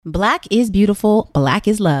Black is beautiful. Black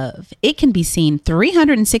is love. It can be seen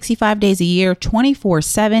 365 days a year,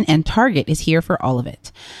 24/7, and Target is here for all of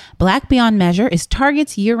it. Black Beyond Measure is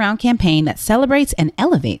Target's year-round campaign that celebrates and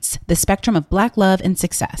elevates the spectrum of Black love and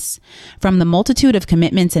success. From the multitude of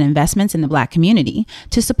commitments and investments in the Black community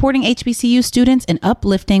to supporting HBCU students and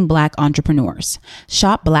uplifting Black entrepreneurs.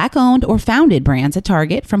 Shop Black-owned or founded brands at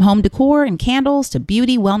Target, from home decor and candles to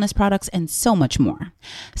beauty, wellness products, and so much more.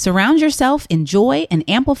 Surround yourself, enjoy, and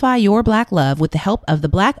amplify your Black love with the help of the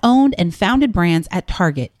Black-owned and founded brands at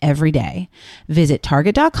Target every day. Visit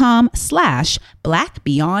target.com/Black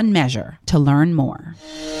Beyond Measure to learn more.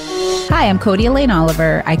 Hi, I'm Cody Elaine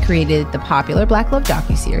Oliver. I created the popular Black Love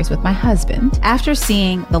docuseries with my husband after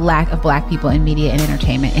seeing the lack of Black people in media and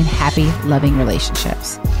entertainment in happy, loving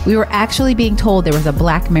relationships. We were actually being told there was a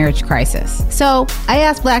Black marriage crisis. So I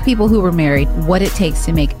asked Black people who were married what it takes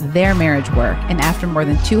to make their marriage work. And after more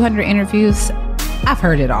than 200 interviews, I've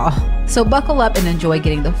heard it all. So buckle up and enjoy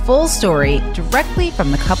getting the full story directly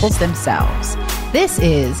from the couples themselves. This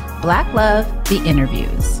is Black Love, The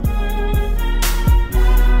Interviews.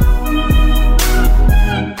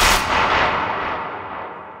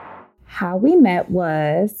 How we met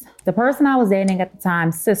was the person I was dating at the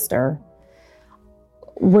time, sister,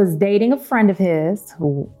 was dating a friend of his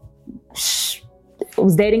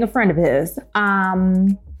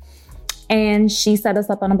and she set us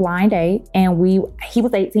up on a blind date, and he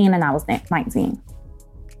was 18 and I was 19.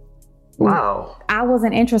 Wow. I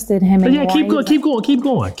wasn't interested in him anymore. Yeah, keep going. Give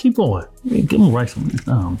me write some of this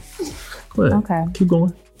down. Go ahead. Okay. Keep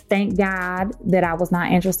going. Thank God that I was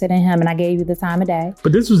not interested in him, and I gave you the time of day.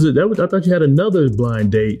 But I thought you had another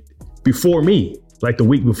blind date before me, like the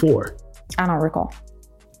week before. I don't recall.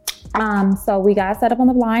 So we got set up on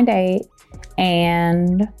the blind date,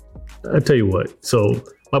 and I tell you what. So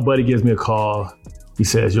my buddy gives me a call. He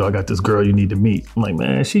says, "Yo, I got this girl you need to meet." I'm like,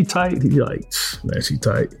 "Man, she tight." He's like, "Man, she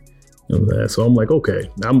tight." You know that? So I'm like, okay,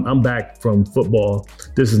 I'm back from football.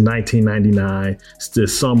 This is 1999. It's the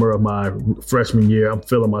summer of my freshman year. I'm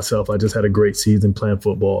feeling myself. I just had a great season playing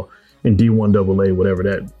football in D1 AA, whatever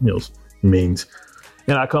that means.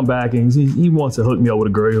 And I come back and he wants to hook me up with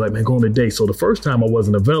a girl. He's like, "Man, go on a date." So the first time I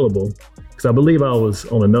wasn't available because I believe I was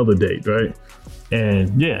on another date, right?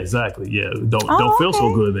 And yeah, exactly. Yeah, don't feel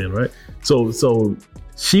so good then, right? So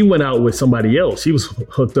she went out with somebody else. She was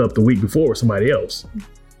hooked up the week before with somebody else.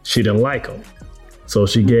 She didn't like him. So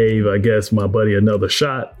she gave, I guess, my buddy another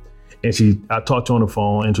shot. And I talked to her on the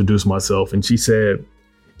phone, introduced myself, and she said,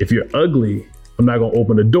 "If you're ugly, I'm not gonna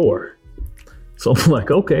open the door." So I'm like,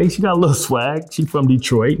 okay, she got a little swag. She's from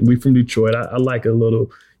Detroit. We from Detroit. I like a little,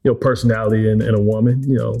 personality in a woman,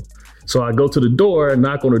 So I go to the door,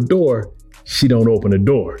 knock on the door. She don't open the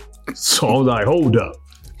door. So I was like, hold up.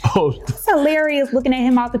 It's hilarious looking at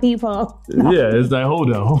him out the peephole. Yeah, it's like,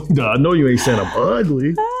 hold on. I know you ain't saying I'm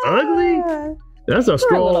ugly. Ugly? That's a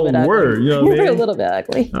strong word. You know what I mean? You're a little bit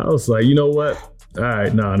ugly. I was like, you know what? All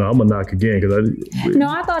right, no, I'm gonna knock again No,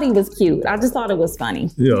 I thought he was cute. I just thought it was funny.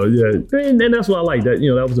 Yeah, and that's what I like. That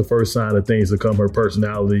that was the first sign of things to come. Her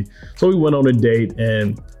personality. So we went on a date,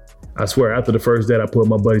 and I swear, after the first date, I put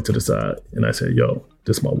my buddy to the side and I said, "Yo,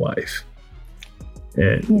 this is my wife."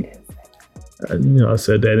 And I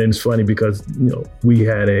said that, and it's funny because we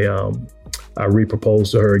had I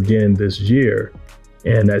re-proposed to her again this year,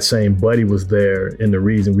 and that same buddy was there, and the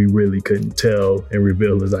reason we really couldn't tell and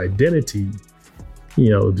reveal his identity,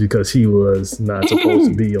 because he was not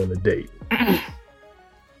supposed to be on the date.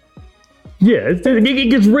 Yeah, it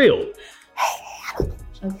gets real.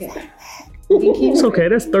 Okay. It's okay.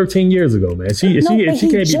 That's 13 years ago, man. She can't be mad.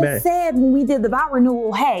 He just said when we did the vow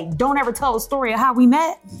renewal, hey, don't ever tell the story of how we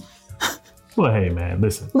met. Well, hey, man,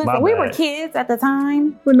 listen, we were kids at the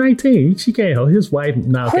time. We're 19. She can't hold his wife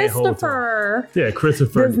now. Christopher. Yeah,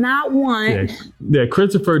 Christopher does not want. Yeah,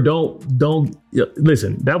 Christopher, don't.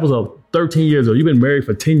 Listen, that was 13 years old. You've been married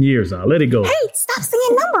for 10 years now. Let it go. Hey, stop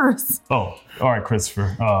saying numbers. Oh, all right,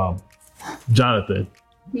 Christopher. Jonathan.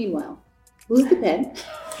 Meanwhile, lose the pen.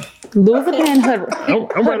 Lose the pen.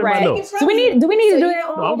 I'm writing my notes. Do we need to do it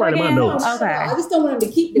all I'm writing my notes. Okay. I just don't want him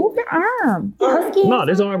to keep Move your arm. No,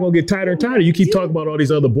 this arm gonna get tighter and tighter. You keep talking about all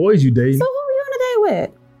these other boys you date. So who are you on a date with?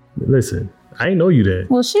 Listen, I ain't know you that.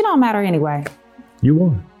 Well, she don't matter anyway. You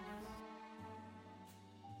won.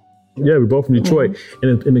 Yeah, we're both from Detroit.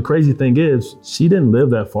 Mm-hmm. And the crazy thing is, she didn't live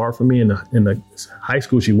that far from me. And the high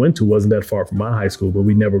school she went to wasn't that far from my high school, but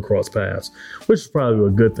we never crossed paths, which is probably a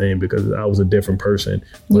good thing because I was a different person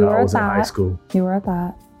when I was in high school. You were a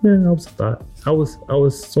thought. Yeah, I was a thought. I was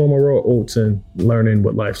sowing my raw oats and learning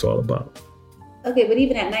what life's all about. Okay, but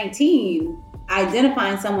even at 19,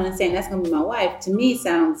 identifying someone and saying that's going to be my wife, to me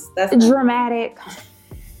that's dramatic.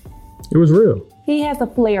 It was real. He has a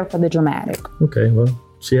flair for the dramatic. Okay, well,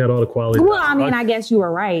 she had all the qualities. Well, I mean, I guess you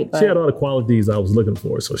were right. But She had all the qualities I was looking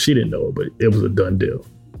for, so she didn't know it, but it was a done deal.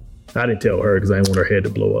 I didn't tell her because I didn't want her head to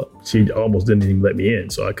blow up. She almost didn't even let me in,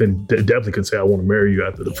 so I definitely couldn't say I want to marry you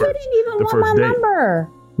after the you first didn't even the want first my date. number.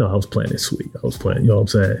 No, I was playing it sweet. I was playing, you know what I'm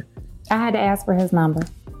saying? I had to ask for his number.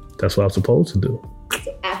 That's what I was supposed to do.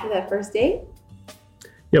 So after that first date?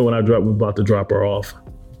 Yeah, when I dropped, we were about to drop her off.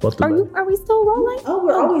 Are we still rolling? Oh,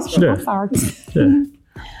 we're always Yeah. I'm sorry. Yeah.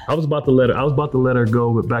 I was about to let her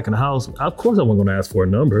go, but back in the house. Of course, I wasn't going to ask for a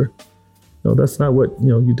number. No, that's not what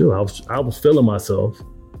you do. I was feeling myself,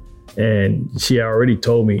 and she already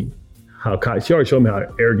told me she already showed me how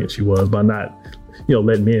arrogant she was by not,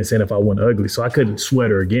 letting me in, saying if I wasn't ugly. So I couldn't sweat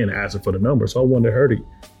her again, ask her for the number. So I wanted her to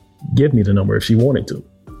give me the number if she wanted to,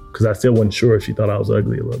 because I still wasn't sure if she thought I was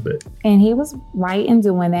ugly a little bit. And he was right in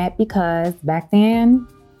doing that because back then,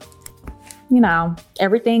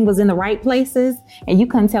 everything was in the right places and you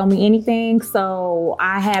couldn't tell me anything. So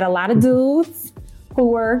I had a lot of dudes who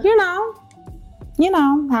were,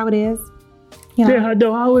 how it is. Yeah,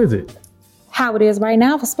 how is it? How it is right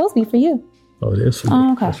now. It's supposed to be for you. Oh, it is for me.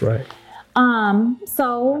 Oh, okay. That's right.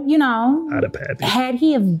 So, I'd have had had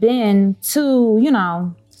he have been too,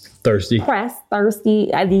 thirsty. thirsty.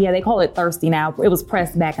 Yeah, they call it thirsty now. It was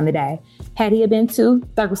pressed back in the day. Had he have been too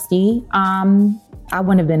thirsty, I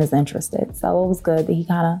wouldn't have been as interested. So it was good that he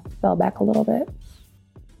kind of fell back a little bit.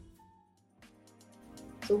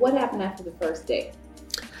 So what happened after the first date?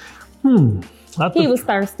 He was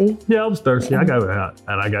thirsty. Yeah, I was thirsty. I got out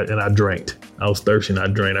and I drank. I was thirsty and I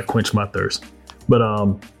drank. I quenched my thirst. But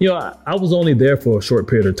I was only there for a short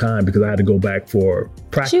period of time because I had to go back for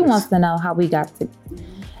practice. She wants to know how we got to.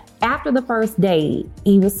 After the first date,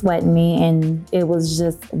 he was sweating me, and it was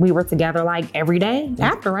just we were together like every day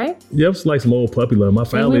after, right? Yeah, it was like some old puppy love. My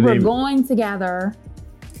family, and we were going together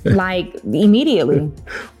like immediately.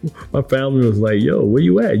 My family was like, "Yo, where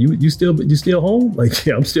you at? You still home?" Like,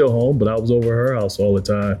 yeah, I'm still home, but I was over her house all the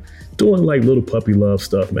time, doing like little puppy love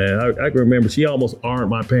stuff, man. I can remember she almost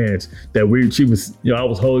armed my pants. She was, I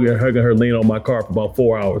was hugging her, leaning on my car for about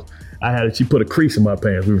 4 hours. She put a crease in my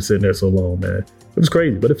pants. We were sitting there so long, man. It was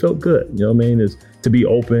crazy, but it felt good. You know what I mean? Is to be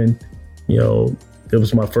open. It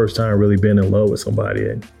was my first time really being in love with somebody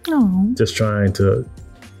and just trying to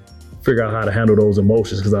figure out how to handle those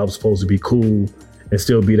emotions because I was supposed to be cool and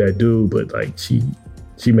still be that dude, but like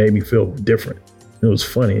she made me feel different. It was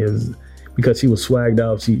funny. It was because she was swagged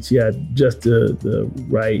out. She had just the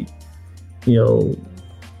right,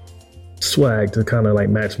 swag to kind of like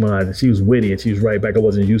match mine. And she was witty and she was right back. I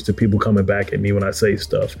wasn't used to people coming back at me when I say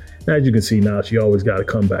stuff. And as you can see now, she always got to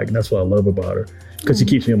come back. And that's what I love about her because she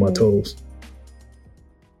keeps me on my toes.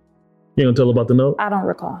 You gonna tell about the note? I don't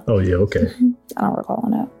recall. Oh yeah, okay. I don't recall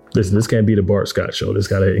on that. Listen, this can't be the Bart Scott show. This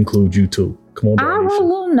got to include you too. Come on, I wrote a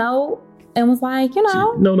little note and was like,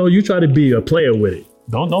 No, you try to be a player with it.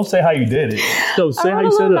 Don't say how you did it. No, say how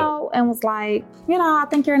you set it up. And was like, I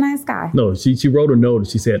think you're a nice guy. No, she wrote a note and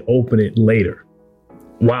she said, open it later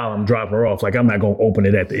while I'm dropping her off. Like, I'm not going to open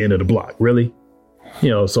it at the end of the block. Really?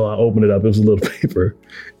 So I opened it up. It was a little paper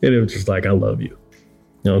and it was just like, I love you. You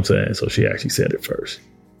know what I'm saying? So she actually said it first.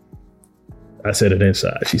 I said it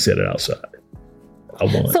inside. She said it outside. I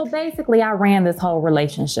won. So basically, I ran this whole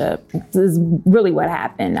relationship. This is really what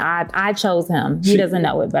happened. I chose him. He doesn't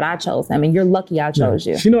know it, but I chose him. And you're lucky I chose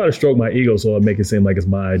you. She know how to stroke my ego, so I make it seem like it's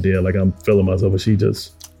my idea, like I'm feeling myself. But she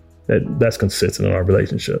just, that's consistent in our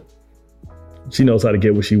relationship. She knows how to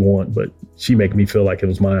get what she wants, but she make me feel like it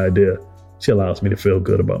was my idea. She allows me to feel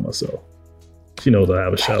good about myself. She knows I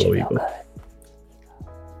have a shallow ego.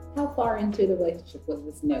 How far into the relationship was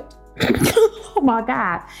this note? Oh my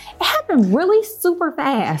God. It happened really super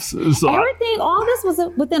fast. So all this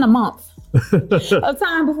was within a month of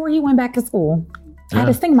time before he went back to school. I had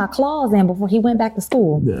to sink my claws in before he went back to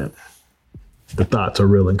school. Yeah. The thoughts are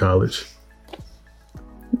real in college.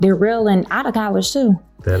 They're real and out of college too.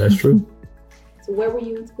 Yeah, that's true. So where were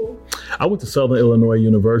you in school? I went to Southern Illinois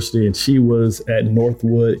University and she was at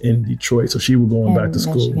Northwood in Detroit. So she was going back to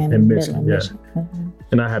school in Michigan. Yeah. Mm-hmm.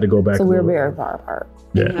 And I had to go back. So we were very far apart.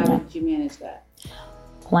 Yeah. And how did you manage that?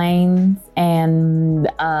 Planes and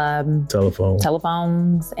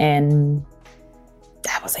telephones, and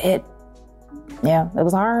that was it. Yeah, it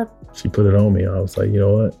was hard. She put it on me. I was like, you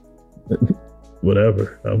know what?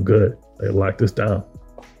 Whatever. I'm good. Like, lock this down.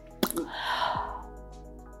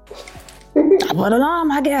 I put it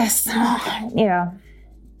on, I guess. Yeah.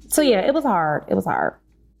 So yeah, it was hard. It was hard.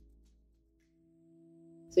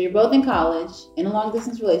 So you're both in college, in a long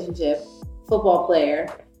distance relationship, football player.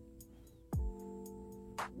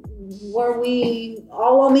 Were we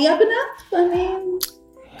all on the up and up? I mean,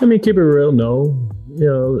 I mean, keep it real. No,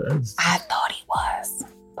 I thought he was,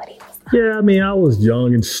 but he was not. Yeah, I mean, I was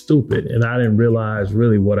young and stupid, and I didn't realize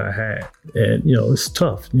really what I had. And it's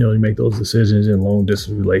tough. You make those decisions in long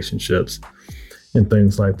distance relationships and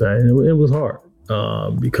things like that. And it was hard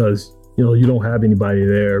because you don't have anybody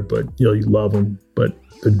there, but you love them. But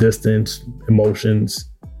the distance, emotions,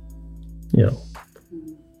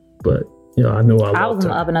 But I knew I was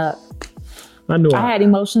her. up and up. I had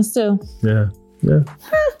emotions too. Yeah.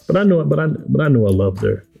 But I knew I loved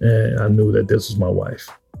her, and I knew that this was my wife,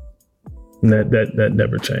 and that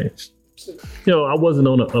never changed. I wasn't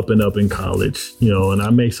on an up and up in college, and I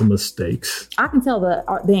made some mistakes. I can tell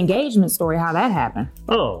the engagement story how that happened.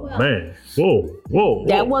 Oh man, whoa!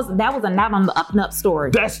 That was a not on the up and up story.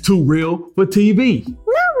 That's too real for TV. Not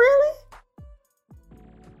really.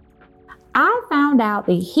 I found out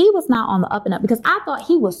that he was not on the up and up because I thought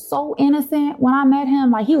he was so innocent when I met him.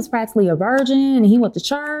 Like, he was practically a virgin and he went to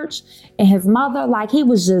church, and his mother, like, I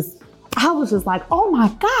was just like, oh my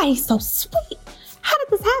God, he's so sweet. How did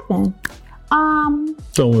this happen?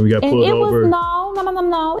 So when we got pulled over?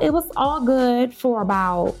 No. It was all good for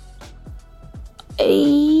about a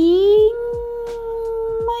year-ish.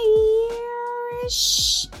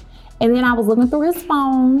 And then I was looking through his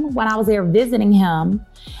phone when I was there visiting him,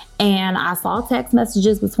 and I saw text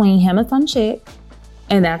messages between him and some chick.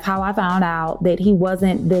 And that's how I found out that he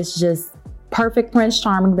wasn't this just perfect Prince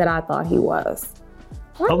Charming that I thought he was.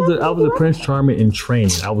 I was a Prince Charming in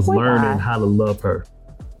training. I was learning how to love her.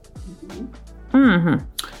 Mm-hmm.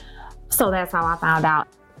 So that's how I found out.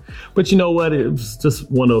 But you know what? It was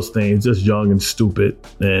just one of those things, just young and stupid,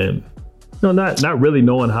 and not really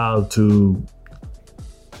knowing how to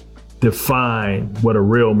define what a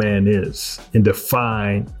real man is and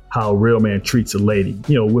define how a real man treats a lady.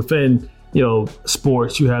 Within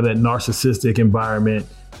sports, you have that narcissistic environment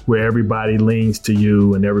where everybody leans to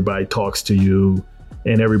you and everybody talks to you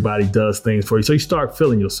and everybody does things for you. So you start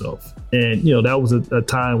feeling yourself. And, that was a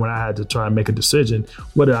time when I had to try and make a decision.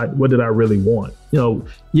 What did I really want?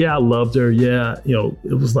 I loved her. Yeah.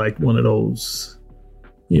 It was like one of those,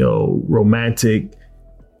 romantic,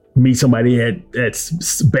 meet somebody at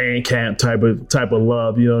band camp type of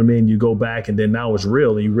love. You know what I mean? You go back and then now it's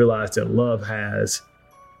real and you realize that love has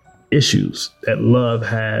issues, that love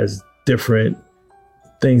has different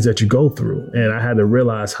things that you go through. And I had to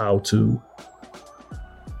realize how to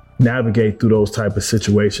navigate through those type of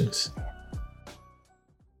situations.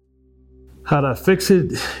 How to fix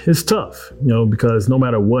it is tough, because no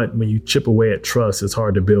matter what, when you chip away at trust, it's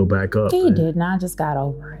hard to build back up. He did, and I just got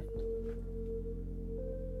over it.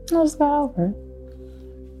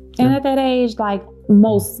 And at that age, like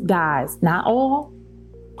most guys, not all,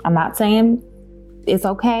 I'm not saying it's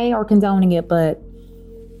okay or condoning it, but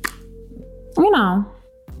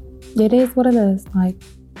it is what it is. Like,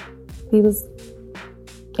 he was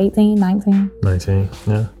 18, 19. 19,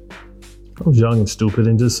 yeah. I was young and stupid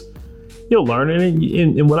and just, learning.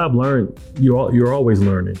 And what I've learned, you're always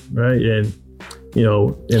learning, right? And,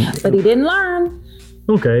 But he didn't learn.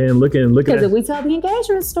 Okay, and looking because if we tell the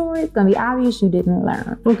engagement story, it's gonna be obvious you didn't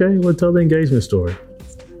learn. Okay, well, tell the engagement story.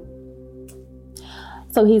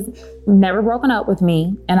 So he's never broken up with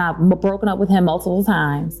me, and I've broken up with him multiple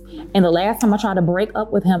times. And the last time I tried to break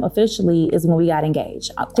up with him officially is when we got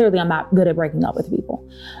engaged. Clearly, I'm not good at breaking up with people.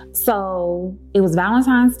 So it was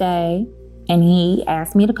Valentine's Day, and he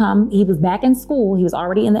asked me to come. He was back in school. He was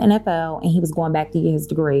already in the NFL, and he was going back to get his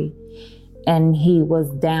degree. And he was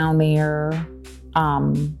down there,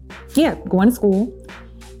 going to school.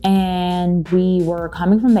 And we were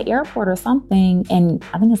coming from the airport or something, and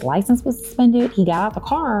I think his license was suspended. He got out the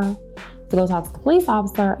car to go talk to the police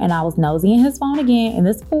officer, and I was nosy in his phone again. And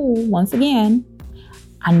this fool, once again,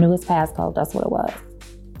 I knew his passcode. That's what it was.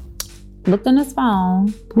 Looked in his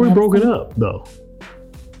phone. We were broken up, though.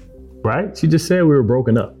 Right? She just said we were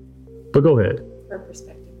broken up. But go ahead. Her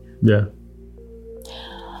perspective. Yeah.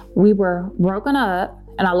 We were broken up,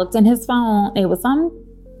 and I looked in his phone. It was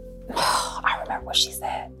I remember what she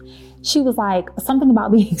said. She was like, something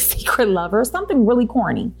about being secret lover, something really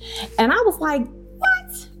corny. And I was like,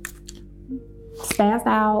 what? Spazzed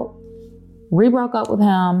out, re-broke up with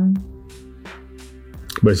him.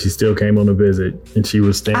 But she still came on a visit, and she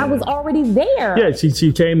was standing. I was already there. Yeah,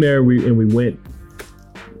 she came there, and we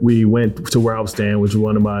went to where I was staying, which was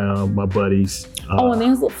one of my buddies. And then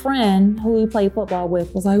his little friend who he played football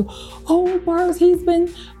with was like, oh, Bars, he's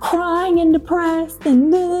been crying and depressed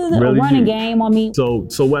and really? A running game on me. So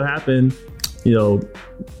what happened,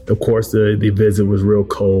 of course, the visit was real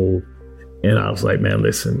cold. And I was like, man,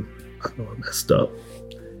 listen, I know I messed up.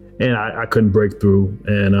 And I couldn't break through.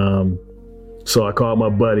 And so I called my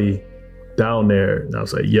buddy down there and I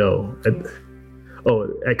was like, yo,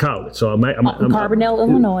 at college. So I'm Carbondale,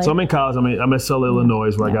 Illinois. So I'm in college. I'm at Sulla,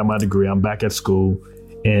 Illinois, where I got my degree. I'm back at school,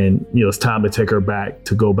 and it's time to take her back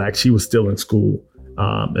to go back. She was still in school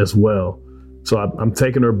as well. So I'm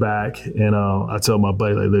taking her back, and I tell my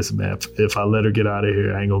buddy, like, listen, man, if I let her get out of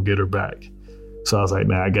here, I ain't gonna get her back. So I was like,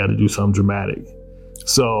 man, I got to do something dramatic.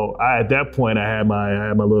 So at that point, I had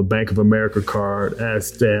my little Bank of America card. I had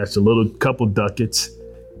stashed a couple ducats.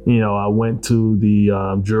 I went to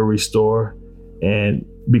the jewelry store, and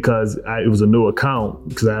because it was a new account,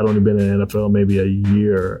 because I had only been in the NFL maybe a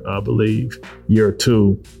year, I believe, year or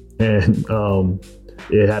two, and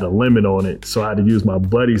it had a limit on it. So I had to use my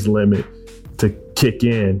buddy's limit to kick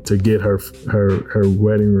in to get her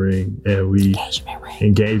wedding ring, and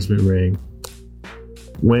engagement ring.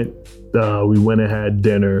 We went and had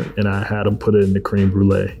dinner, and I had them put it in the creme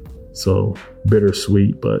brulee. So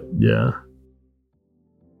bittersweet, but yeah.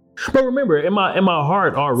 But remember, in my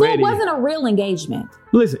heart already. So it wasn't a real engagement.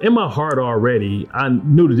 Listen, in my heart already, I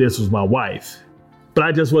knew that this was my wife, but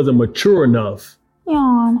I just wasn't mature enough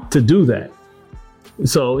to do that.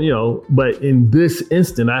 So, but in this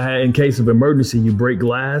instant, I had, in case of emergency, you break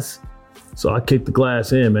glass. So I kicked the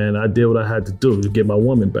glass in, man. I did what I had to do to get my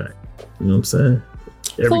woman back. You know what I'm saying?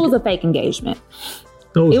 So it was a fake engagement.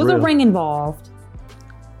 It was a ring involved.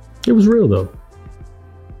 It was real, though.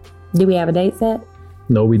 Did we have a date set?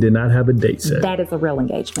 No, we did not have a date set. That is a real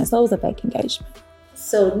engagement. So it was a fake engagement.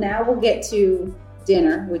 So now we'll get to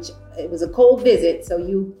dinner, which it was a cold visit. So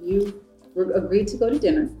you agreed to go to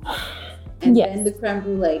dinner. And then the creme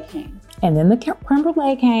brulee came. And then the creme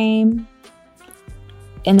brulee came.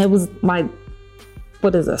 And it was like,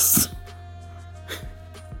 what is this?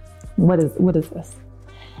 What is this?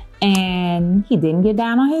 And he didn't get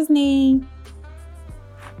down on his knee.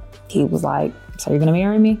 He was like, so you're going to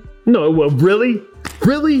marry me? No, well, really?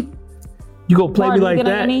 Really? You gonna play me like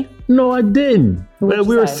that? No, I didn't.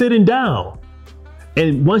 We were sitting down.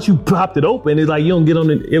 And once you popped it open, it's like you don't get on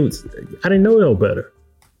it. I didn't know no better.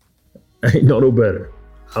 I didn't know no better.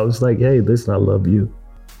 I was like, hey, listen, I love you.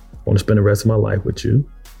 I want to spend the rest of my life with you.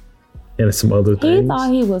 And some other things. He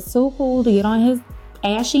thought he was so cool to get on his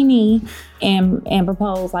ashy knee and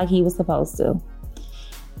propose like he was supposed to.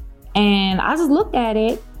 And I just looked at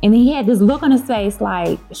it, and he had this look on his face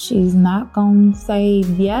like, she's not gonna say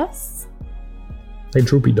yes? Hey,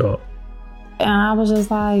 droopy dog. And I was just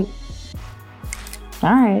like,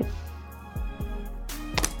 all right.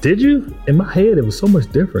 Did you? In my head, it was so much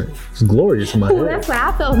different. It was glorious in my head. That's what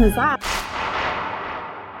I felt inside.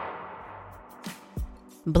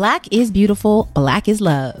 Black is beautiful, black is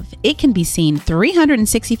love. It can be seen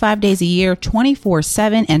 365 days a year,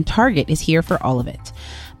 24/7, and Target is here for all of it.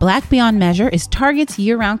 Black Beyond Measure is Target's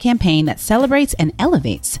year-round campaign that celebrates and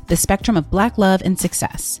elevates the spectrum of Black love and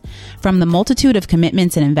success. From the multitude of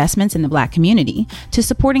commitments and investments in the Black community to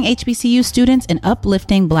supporting HBCU students and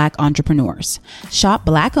uplifting Black entrepreneurs. Shop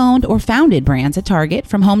Black-owned or founded brands at Target,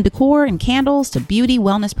 from home decor and candles to beauty,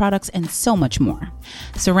 wellness products, and so much more.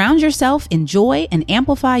 Surround yourself, enjoy, and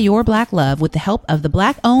amplify your Black love with the help of the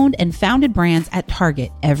Black-owned and founded brands at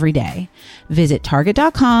Target every day. Visit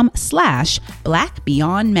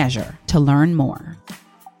target.com/BlackBeyondMeasure to learn more.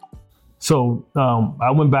 So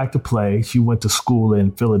I went back to play. She went to school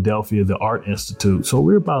in Philadelphia, the Art Institute. So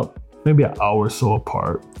we were about maybe an hour or so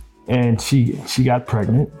apart. And she got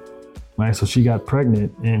pregnant, right? So she got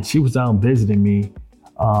pregnant, and she was down visiting me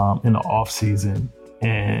in the off season.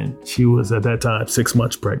 And she was at that time 6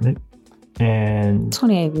 months pregnant. And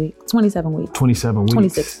 28 weeks, 27 weeks. 27 weeks.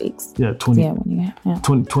 26 weeks. Yeah,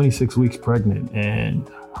 26 weeks pregnant, and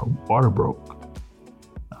her water broke.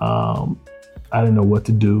 I didn't know what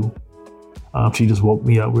to do. She just woke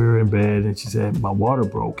me up. We were in bed, and she said, my water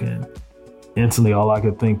broke. And instantly, all I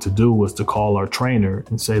could think to do was to call our trainer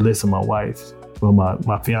and say, listen, my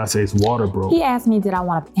fiance's water broke. He asked me, did I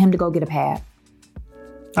want him to go get a pad?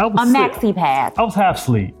 A maxi pad. I was half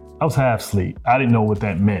asleep. I didn't know what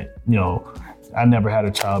that meant. I never had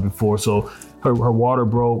a child before. So her water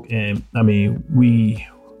broke. And I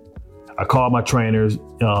called my trainers.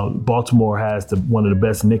 Baltimore has one of the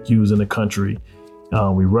best NICUs in the country.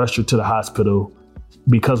 We rushed her to the hospital.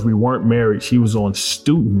 Because we weren't married, she was on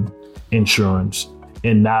student insurance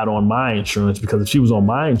and not on my insurance, because if she was on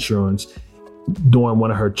my insurance, during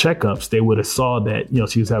one of her checkups, they would have saw that,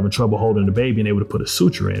 she was having trouble holding the baby, and they would have put a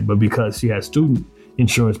suture in. But because she had student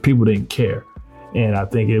insurance, people didn't care. And I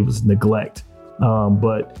think it was neglect.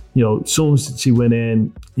 But as soon as she went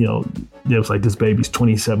in, it was like, this baby's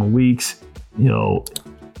 27 weeks.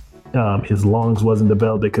 His lungs wasn't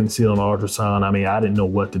developed. They couldn't see it on ultrasound. I didn't know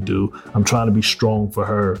what to do. I'm trying to be strong for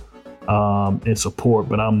her. and support,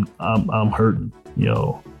 but I'm hurting,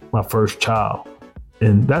 my first child.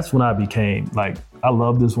 And that's when I became like, I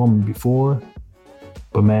loved this woman before,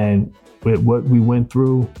 but man, with what we went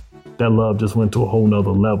through, that love just went to a whole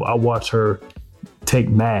nother level. I watched her take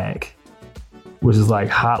MAG, which is like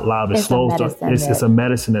hot, loud. It's a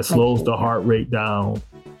medicine that slows the heart rate down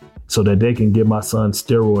so that they can give my son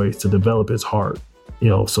steroids to develop his heart,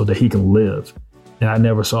 so that he can live. And I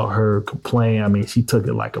never saw her complain. I mean, she took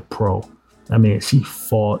it like a pro. I mean, she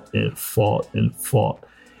fought and fought and fought.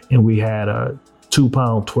 And we had a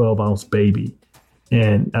 2-pound, 12-ounce baby.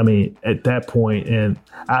 And I mean, at that point, and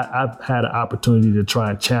I've had an opportunity to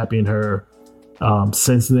try and champion her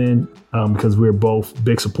since then, because we're both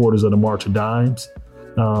big supporters of the March of Dimes.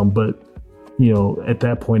 But, at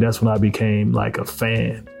that point, that's when I became like a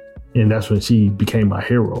fan. And that's when she became my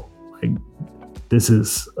hero. Like, this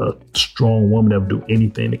is a strong woman that would do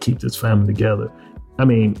anything to keep this family together. I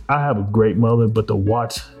mean, I have a great mother, but to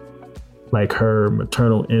watch like her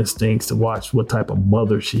maternal instincts, to watch what type of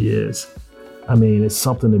mother she is, I mean, it's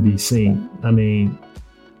something to be seen. I mean,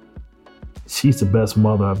 she's the best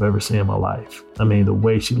mother I've ever seen in my life. I mean, the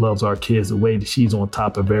way she loves our kids, the way that she's on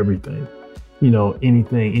top of everything.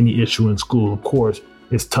 Any issue in school, of course,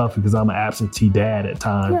 it's tough because I'm an absentee dad at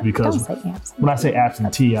times. Because when I say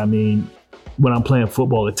absentee, I mean, when I'm playing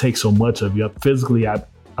football, it takes so much of you. Physically,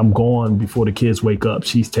 I'm gone before the kids wake up.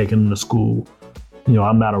 She's taking them to school.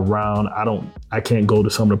 I'm not around. I can't go to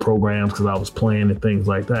some of the programs because I was playing and things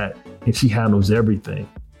like that. And she handles everything.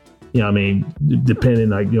 Depending,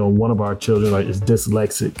 one of our children is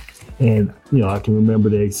dyslexic. And, I can remember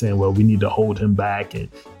they saying, well, we need to hold him back. And,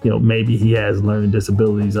 maybe he has learning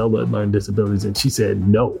disabilities, other learning disabilities. And she said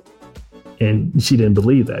no. And she didn't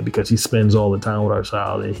believe that because she spends all the time with our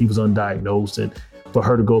child and he was undiagnosed. And for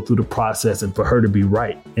her to go through the process and for her to be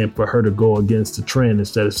right and for her to go against the trend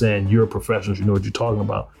instead of saying, you're a professional, you know what you're talking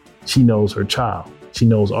about. She knows her child. She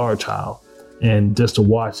knows our child. And just to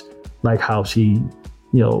watch like how she,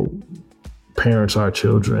 parents our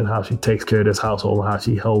children, how she takes care of this household, how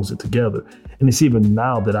she holds it together. And it's even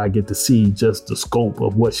now that I get to see just the scope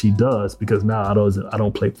of what she does, because now I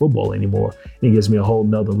don't play football anymore. It gives me a whole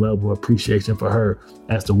nother level of appreciation for her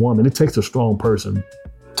as the woman. It takes a strong person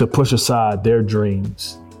to push aside their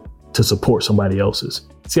dreams to support somebody else's.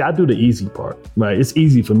 See, I do the easy part, right? It's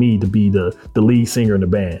easy for me to be the lead singer in the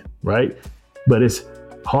band, right? But it's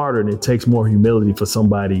harder and it takes more humility for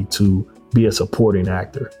somebody to be a supporting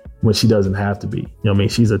actor when she doesn't have to be.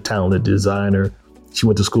 She's a talented designer. She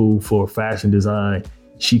went to school for fashion design.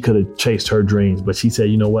 She could have chased her dreams, but she said,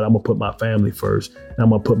 you know what, I'm gonna put my family first and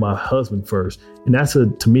I'm gonna put my husband first. And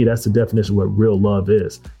to me, that's the definition of what real love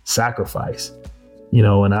is, sacrifice.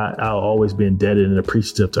 And I'll always be indebted and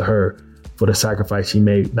appreciative to her for the sacrifice she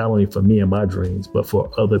made, not only for me and my dreams, but for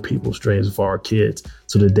other people's dreams, for our kids,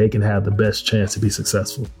 so that they can have the best chance to be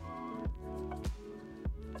successful.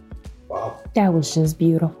 Wow. That was just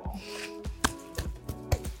beautiful.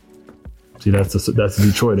 See, that's the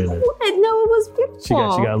Detroit in it. No, it was beautiful. She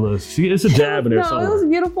got a little, it's a jab in there somewhere. No, it was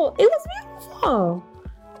beautiful. It was beautiful.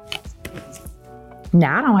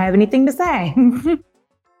 Now I don't have anything to say.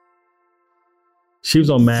 She was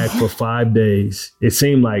on MAG for 5 days. It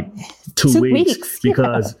seemed like 2 weeks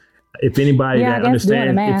because if anybody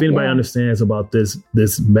understands about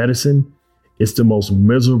this medicine, it's the most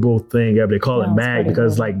miserable thing ever. They call it MAG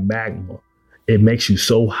because it's like magma. It makes you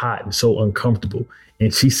so hot and so uncomfortable.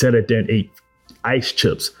 And she sat there and ate ice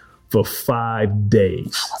chips for 5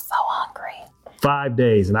 days. I was so hungry. 5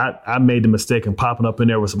 days. And I made the mistake of popping up in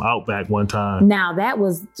there with some Outback one time. Now that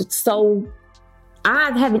was so...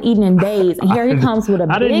 I haven't eaten in days, and here he comes with a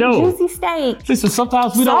big, juicy steak. Listen,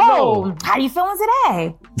 sometimes we don't know. How you feeling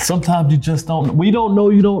today? Sometimes you just don't. We don't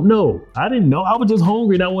know. You don't know. I didn't know. I was just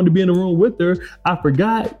hungry, and I wanted to be in the room with her. I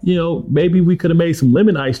forgot. Maybe we could have made some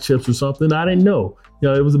lemon ice chips or something. I didn't know.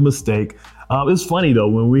 It was a mistake. It's funny though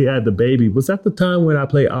when we had the baby. Was that the time when I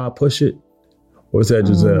played Push It? Or was that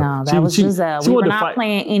Giselle? No, that was Giselle. We were not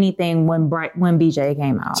playing anything when BJ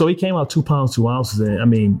came out. So he came out 2 pounds, 2 ounces, and I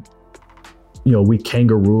mean. We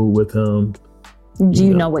kangaroo with him. Do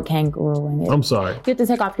you know what kangarooing is? I'm sorry. You have to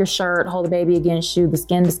take off your shirt, hold the baby against you. The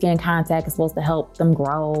skin-to-skin contact is supposed to help them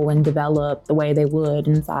grow and develop the way they would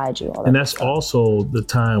inside you. And that's also the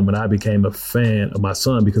time when I became a fan of my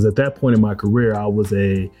son, because at that point in my career, I was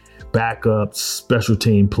a backup special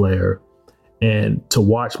team player. And to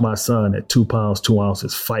watch my son at 2 pounds, 2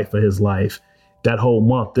 ounces fight for his life, that whole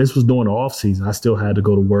month, this was during the off season. I still had to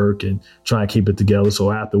go to work and try and keep it together.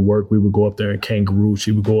 So after work, we would go up there and kangaroo.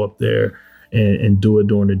 She would go up there and do it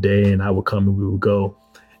during the day, and I would come and we would go.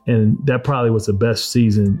 And that probably was the best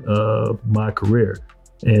season of my career.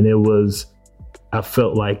 And I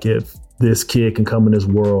felt like if this kid can come in this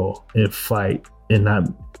world and fight and not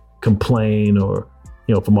complain, or,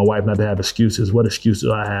 for my wife not to have excuses, what excuse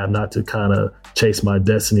do I have not to kind of chase my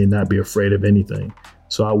destiny and not be afraid of anything?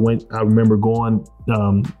 So I remember going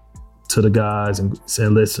to the guys and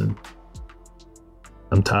saying, listen,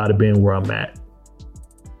 I'm tired of being where I'm at.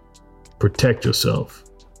 Protect yourself,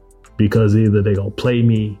 because either they're going to play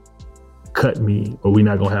me, cut me, or we're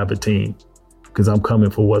not going to have a team, because I'm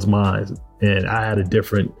coming for what's mine. And I had a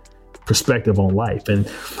different perspective on life. And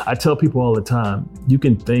I tell people all the time, you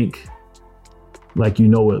can think like you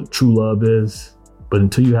know what true love is, but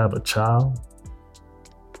until you have a child,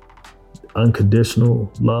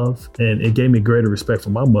 unconditional love. And it gave me greater respect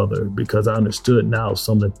for my mother, because I understood now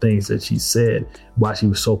some of the things that she said, why she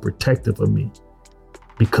was so protective of me.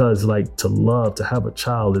 Because like to have a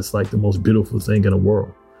child is like the most beautiful thing in the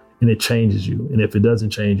world, and it changes you. And if it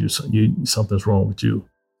doesn't change you, something's wrong with you.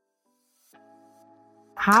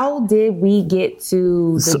 How did we get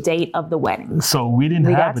to the date of the wedding? So we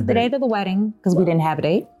got to the date of the wedding because we didn't have a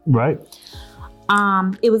date. Right.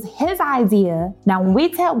 It was his idea. Now, when we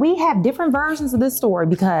have different versions of this story,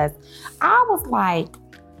 because I was like,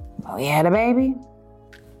 oh, you had a baby.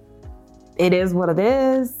 It is what it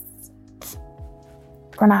is.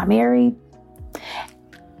 We're not married.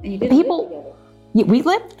 And you didn't live together. We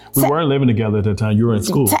lived. We weren't living together at that time. You were in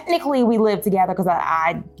school. Technically, we lived together because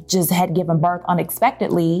I just had given birth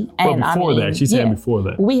unexpectedly. And but before that, she said before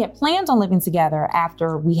that. We had plans on living together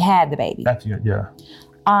after we had the baby. Yeah.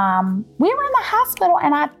 We were in the hospital,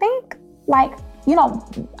 and I think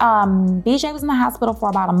BJ was in the hospital for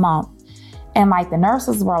about a month. And like the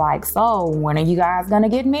nurses were like, so when are you guys gonna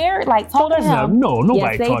get married? Like, told him.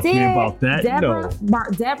 Nobody talked to me about that.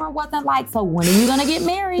 Deborah wasn't like, so when are you gonna get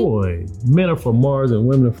married? Boy, men are for Mars and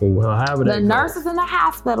women are for however the nurses in the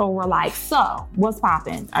hospital were like, so what's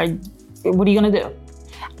popping? What are you gonna do?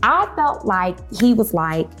 I felt like he was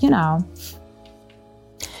like, because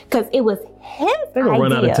it was his idea. They're gonna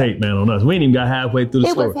run out of tape, man, on us. We ain't even got halfway through the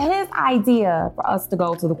story. It was his idea for us to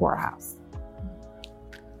go to the courthouse.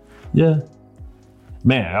 Yeah.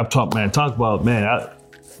 Man, talk about,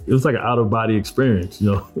 it was like an out-of-body experience,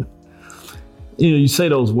 you say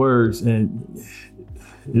those words and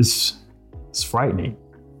it's frightening,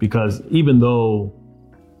 because even though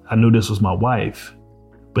I knew this was my wife,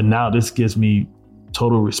 but now this gives me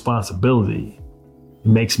total responsibility. It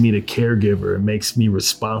makes me the caregiver. It makes me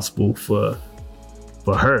responsible for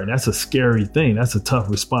her. And that's a scary thing. That's a tough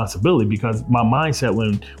responsibility, because my mindset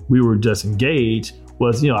when we were just engaged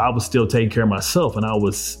was, I was still taking care of myself, and I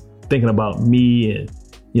was thinking about me and,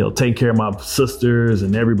 taking care of my sisters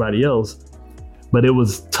and everybody else. But it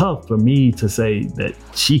was tough for me to say that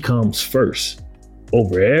she comes first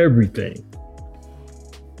over everything.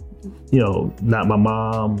 Not my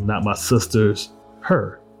mom, not my sisters,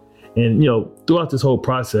 her. And, throughout this whole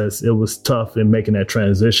process, it was tough in making that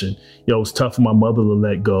transition. It was tough for my mother to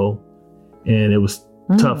let go. And it was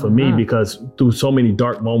tough for me because through so many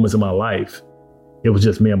dark moments in my life, it was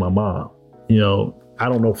just me and my mom. I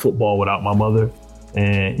don't know football without my mother.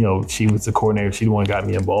 And, she was the coordinator. She the one who got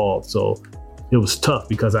me involved. So it was tough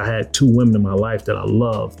because I had two women in my life that I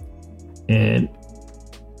loved. And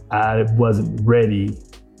I wasn't ready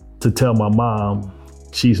to tell my mom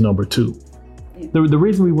she's number two. The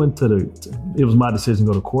reason we went it was my decision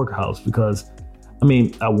to go to courthouse because,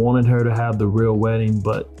 I wanted her to have the real wedding,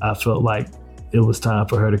 but I felt like it was time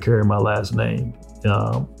for her to carry my last name.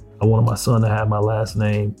 I wanted my son to have my last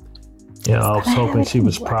name. I was hoping she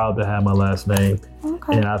was proud to have my last name.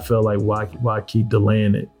 Okay. And I felt like, why keep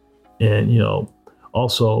delaying it? And,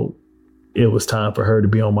 also it was time for her to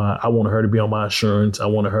be I wanted her to be on my insurance. I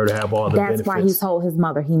wanted her to have all the benefits. That's why he told his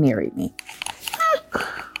mother he married me.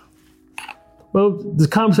 Well, the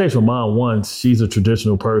conversation with Mom once, she's a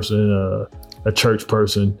traditional person, a church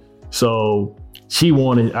person. So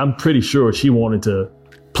I'm pretty sure she wanted to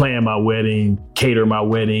plan my wedding, cater my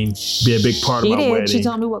wedding, be a big part of my wedding. She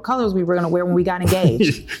told me what colors we were going to wear when we got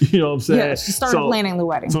engaged. You know what I'm saying? Yeah, she started planning the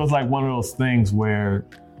wedding. So it's like one of those things where,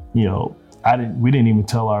 we didn't even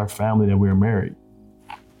tell our family that we were married.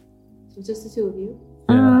 So just the two of you?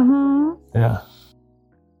 Yeah. Mm-hmm. Yeah.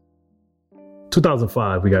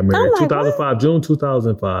 2005, we got married. 2005, June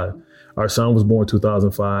 2005. Our son was born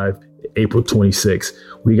 2005, April 26th.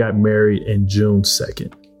 We got married in June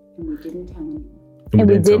 2nd. And we didn't tell anyone. And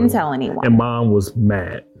we didn't tell anyone. And Mom was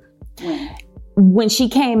mad. When she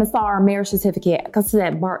came and saw our marriage certificate, because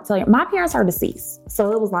my parents are deceased.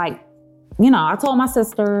 So it was like, I told my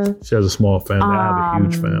sister. She has a small family. I have a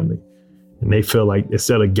huge family. And they feel like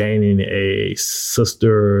instead of gaining a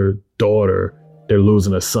sister, daughter, they're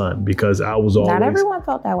losing a son, because I was always... Not everyone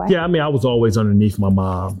felt that way. Yeah, I mean, I was always underneath my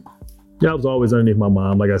mom. Yeah, I was always underneath my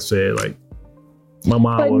mom. Like I said, like my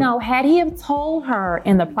mom. But no, had he have told her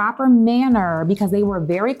in the proper manner, because they were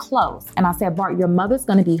very close, and I said, Bart, your mother's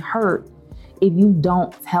going to be hurt if you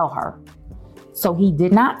don't tell her. So he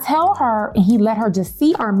did not tell her, and he let her just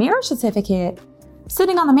see our marriage certificate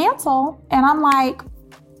sitting on the mantle. And I'm like,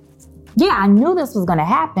 yeah, I knew this was going to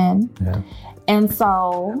happen. Yeah. And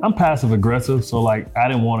so I'm passive aggressive. So like, I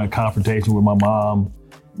didn't want a confrontation with my mom.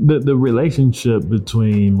 The relationship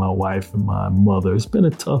between my wife and my mother, it's been a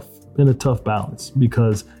tough balance,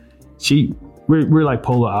 because we're like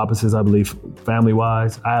polar opposites, I believe, family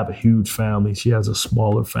wise. I have a huge family. She has a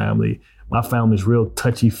smaller family. My family's real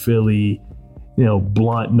touchy-feely,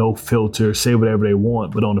 blunt, no filter, say whatever they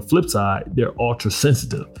want. But on the flip side, they're ultra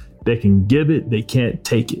sensitive. They can give it, they can't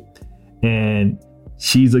take it. And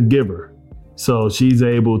she's a giver. So she's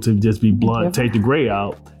able to just be blunt, take the gray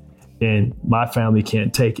out, and my family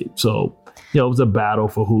can't take it. So, it was a battle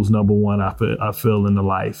for who's number one, I feel in the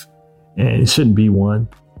life. And it shouldn't be one,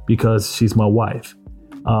 because she's my wife.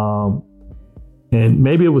 And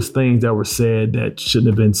maybe it was things that were said that shouldn't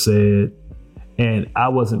have been said. And I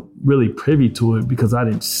wasn't really privy to it because I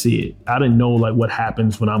didn't see it. I didn't know like what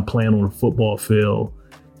happens when I'm playing on a football field.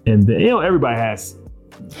 And then, everybody has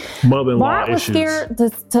mother-in-law issues. Bart was scared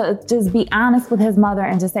to just be honest with his mother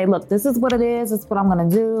and just say, look, this is what it is. This is what I'm going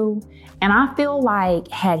to do. And I feel like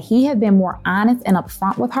had he had been more honest and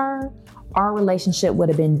upfront with her, our relationship would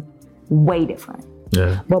have been way different.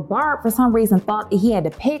 Yeah. But Bart, for some reason, thought that he had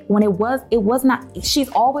to pick when it was not. She's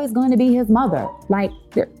always going to be his mother. Like,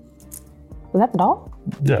 was that the dog?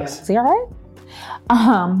 Yes. Is he all right?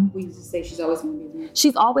 We used to say she's always going to be there.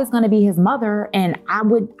 She's always going to be his mother, and I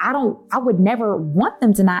would never want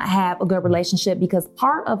them to not have a good relationship, because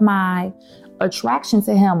part of my attraction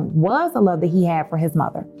to him was the love that he had for his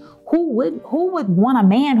mother. Who would want a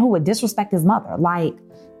man who would disrespect his mother? Like,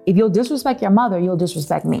 if you'll disrespect your mother, you'll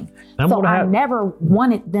disrespect me. So I never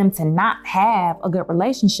wanted them to not have a good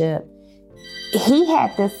relationship. He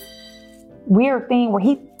had this weird thing where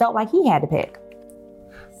he felt like he had to pick.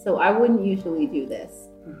 So I wouldn't usually do this,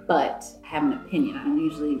 but I have an opinion. I don't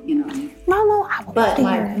usually, No, I would. But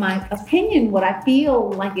my opinion, what I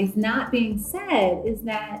feel like is not being said, is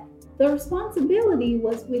that the responsibility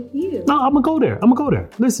was with you. No, I'm gonna go there.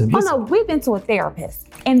 Listen. Oh no, we've been to a therapist,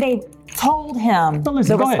 and they told him the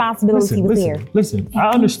responsibility was there. Listen, I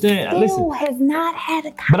understand. Still has not had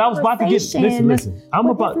a conversation. But I was about to get. Listen.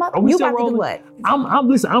 Are we still rolling? What?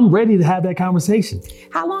 I'm ready to have that conversation.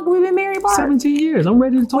 How long have we been married, Bart? 17 years. I'm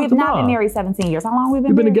ready to talk to Mom. We've not been married 17 years. How long have we We've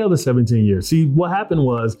been been married? together 17 years. See, what happened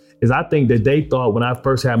is I think that they thought when I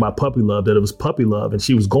first had my puppy love that it was puppy love and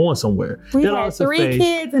she was going somewhere. We had 3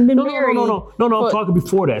 kids and been married. No, I'm talking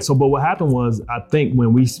before that. So, but what happened was, I think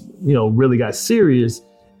when we, really got serious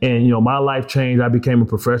and, my life changed, I became a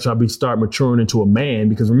professional. I started maturing into a man,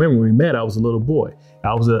 because remember when we met, I was a little boy.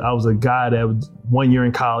 I was a guy that was 1 year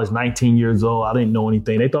in college, 19 years old. I didn't know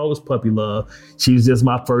anything. They thought it was puppy love. She was just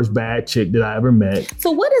my first bad chick that I ever met. So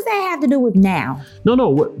what does that have to do with now? No.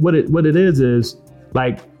 What it is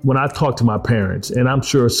like when I talk to my parents, and I'm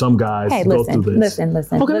sure some guys go through this.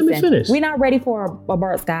 Listen. Okay, let me finish. We're not ready for a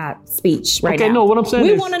Bart Scott speech right now. Okay, no, what I'm saying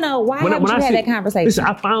is, we want to know why haven't you had that conversation? Listen,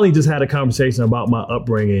 I finally just had a conversation about my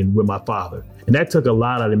upbringing with my father. And that took a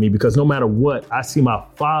lot out of me, because no matter what, I see my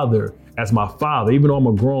father as my father. Even though I'm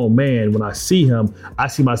a grown man, when I see him, I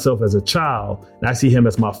see myself as a child, and I see him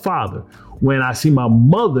as my father. When I see my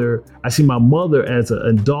mother as an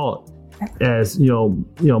adult, as,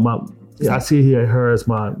 I see her as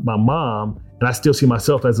my mom, and I still see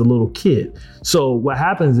myself as a little kid. So what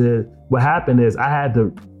happened is I had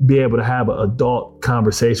to be able to have an adult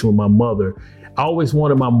conversation with my mother. I always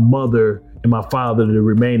wanted my mother and my father to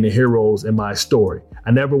remain the heroes in my story.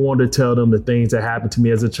 I never wanted to tell them the things that happened to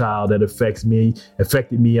me as a child that affected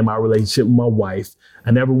me in my relationship with my wife.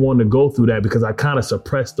 I never wanted to go through that, because I kind of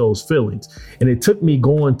suppressed those feelings. And it took me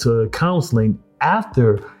going to counseling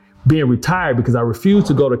after being retired, because I refused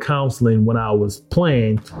to go to counseling when I was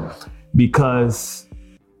playing, because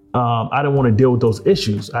I didn't want to deal with those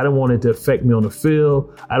issues. I didn't want it to affect me on the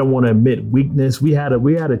field. I didn't want to admit weakness. We had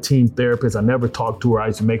a team therapist. I never talked to her. I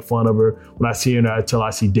used to make fun of her. When I see her, I tell her I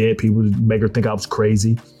see dead people, make her think I was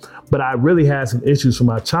crazy. But I really had some issues from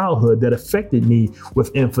my childhood that affected me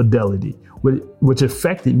with infidelity, which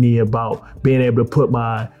affected me about being able to put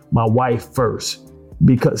my wife first.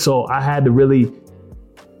 So I had to really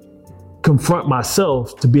confront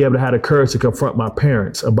myself to be able to have the courage to confront my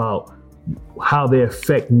parents about how they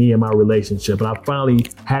affect me and my relationship. And I finally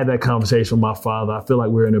had that conversation with my father. I feel like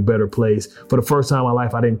we're in a better place. For the first time in my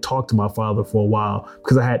life, I didn't talk to my father for a while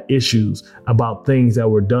because I had issues about things that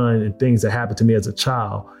were done and things that happened to me as a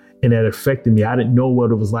child and that affected me. I didn't know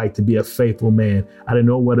what it was like to be a faithful man. I didn't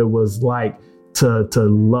know what it was like to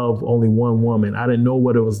love only one woman. I didn't know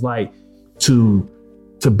what it was like to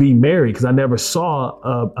be married because I never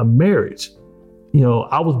saw a marriage. You know,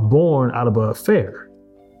 I was born out of an affair.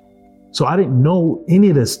 So I didn't know any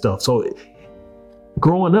of this stuff. So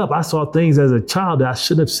growing up, I saw things as a child that I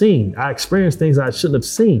shouldn't have seen. I experienced things I shouldn't have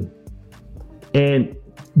seen. And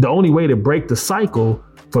the only way to break the cycle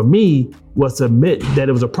for me was to admit that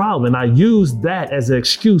it was a problem. And I used that as an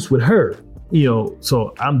excuse with her. You know,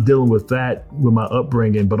 so I'm dealing with that with my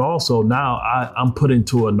upbringing, but also now I'm put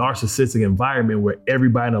into a narcissistic environment where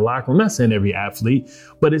everybody in the locker room, I'm not saying every athlete,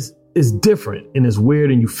 but it's different and it's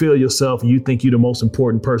weird and you feel yourself and you think you're the most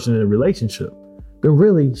important person in a relationship. But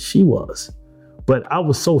really, she was. But I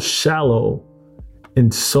was so shallow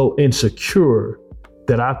and so insecure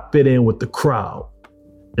that I fit in with the crowd.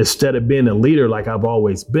 Instead of being a leader like I've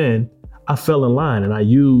always been, I fell in line and I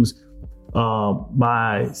used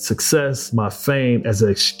my success, my fame as an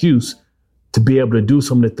excuse to be able to do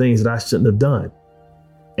some of the things that I shouldn't have done.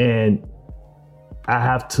 And I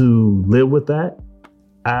have to live with that.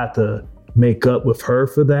 I have to make up with her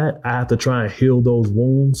for that. I have to try and heal those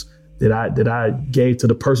wounds that I gave to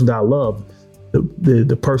the person that I love,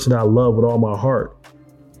 the person that I love with all my heart.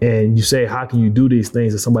 And you say, how can you do these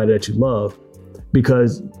things to somebody that you love?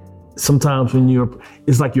 Because sometimes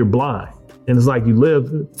it's like you're blind. And it's like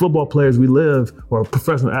football players, or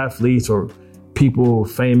professional athletes or people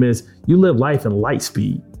famous, you live life in light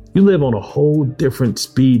speed. You live on a whole different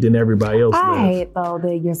speed than everybody else lives. I hate though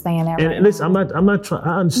that you're saying that. And listen, I'm not trying,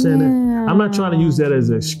 I understand that. I'm not trying to use that as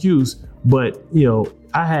an excuse, but you know,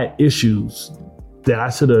 I had issues that I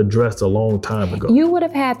should have addressed a long time ago. You would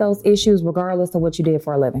have had those issues regardless of what you did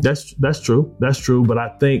for a living. That's true. That's true. But I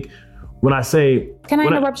think when I say, can I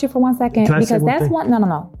interrupt you for 1 second? Because that's one,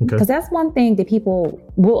 no. Because that's one thing that people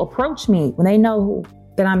will approach me when they know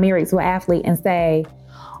that I'm married to an athlete and say,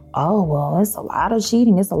 oh, well, it's a lot of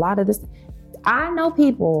cheating. It's a lot of this. I know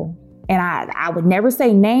people, and I would never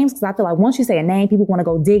say names because I feel like once you say a name, people want to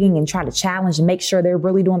go digging and try to challenge and make sure they're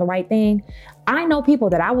really doing the right thing. I know people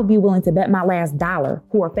that I would be willing to bet my last dollar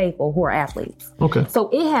who are faithful, who are athletes. Okay. So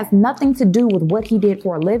it has nothing to do with what he did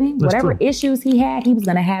for a living. That's whatever true. Issues he had, he was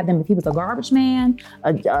going to have them if he was a garbage man,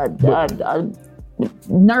 a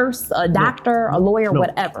nurse, a doctor, a lawyer,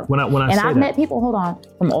 whatever. I've met people,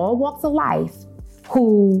 from all walks of life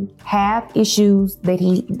who have issues that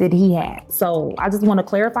he had. So I just want to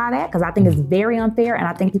clarify that because I think it's very unfair and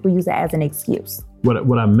I think people use that as an excuse.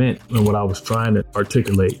 What I meant and what I was trying to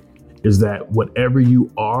articulate is that whatever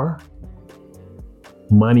you are,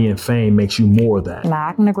 money and fame makes you more of that. Nah,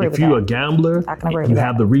 I can agree with that. If you're a gambler, you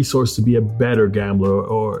have the resource to be a better gambler.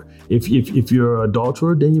 Or if you're an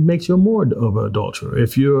adulterer, then it makes you more of an adulterer.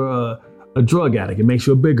 If you're a drug addict, it makes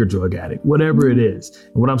you a bigger drug addict, whatever it is.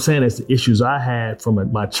 And what I'm saying is the issues I had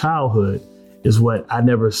from my childhood is what I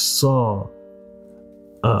never saw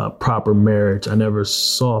proper marriage. I never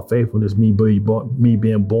saw faithfulness, me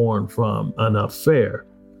being born from an affair.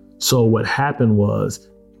 So what happened was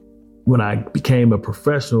when I became a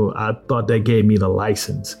professional, I thought that gave me the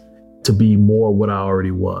license to be more what I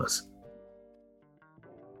already was.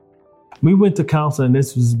 We went to counseling.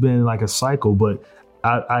 This has been like a cycle, but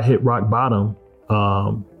I hit rock bottom,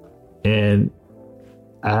 and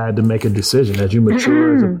I had to make a decision. As you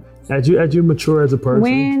mature as you mature as a person.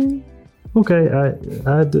 When? Okay, I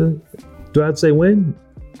had to. Do I have to say when?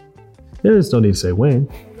 There's no need to say when.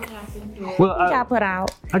 Well, I got put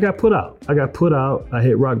out. I got put out. I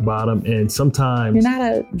hit rock bottom, and sometimes you're not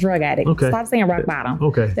a drug addict. Okay. Stop saying rock bottom.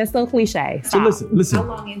 Okay, that's so cliche. Stop. So listen. How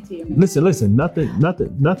long into your marriage? Listen.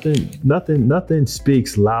 Nothing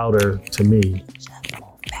speaks louder to me.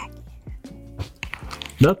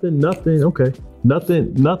 Nothing. Okay.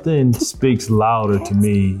 Nothing speaks louder to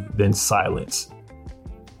me than silence.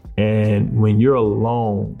 And when you're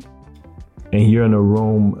alone and you're in a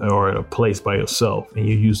room or in a place by yourself and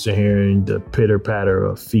you're used to hearing the pitter patter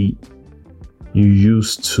of feet, you're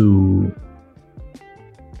used to,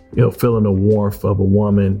 feeling the warmth of a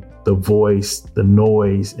woman, the voice, the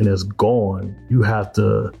noise, and it's gone. You have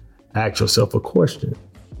to ask yourself a question.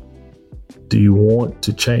 Do you want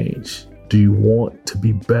to change? Do you want to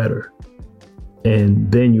be better?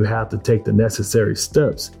 And then you have to take the necessary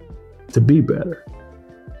steps to be better.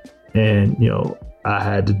 And, I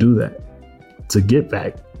had to do that to get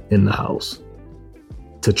back in the house.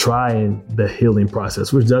 to try the healing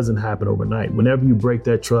process, which doesn't happen overnight. Whenever you break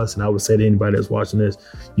that trust, and I would say to anybody that's watching this,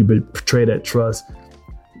 you betray that trust,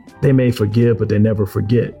 they may forgive, but they never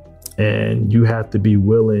forget. And you have to be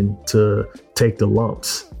willing to take the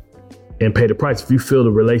lumps and pay the price. If you feel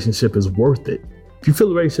the relationship is worth it,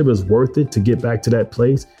 to get back to that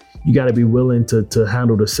place, you got to be willing to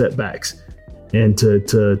handle the setbacks and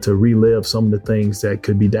to relive some of the things that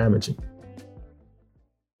could be damaging.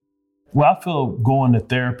 Well, I feel going to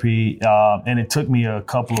therapy, and it took me a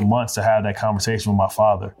couple of months to have that conversation with my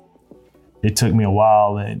father. It took me a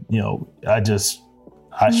while, and I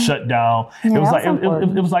shut down. Yeah,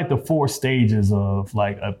 it was like the 4 stages of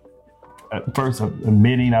like first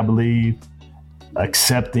admitting, I believe,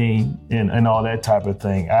 accepting, and all that type of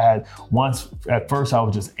thing. At first I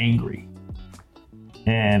was just angry,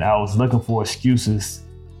 and I was looking for excuses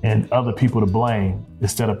and other people to blame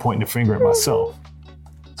instead of pointing the finger at myself.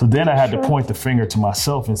 So then I had to point the finger to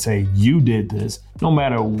myself and say, you did this. No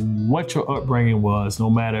matter what your upbringing was, no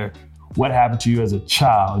matter what happened to you as a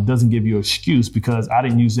child, it doesn't give you an excuse, because I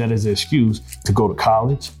didn't use that as an excuse to go to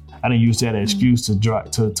college. I didn't use that as an excuse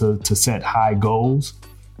to set high goals,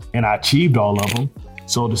 and I achieved all of them.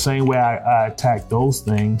 So the same way I attacked those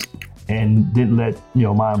things and didn't let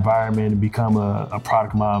my environment become a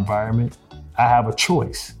product of my environment, I have a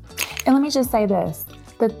choice. And let me just say this.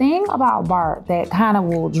 The thing about Bart that kind of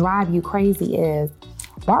will drive you crazy is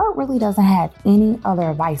Bart really doesn't have any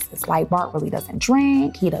other vices. Like, Bart really doesn't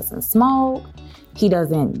drink, he doesn't smoke, he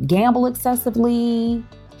doesn't gamble excessively,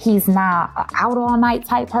 he's not an out all night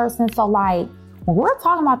type person. So like, when we're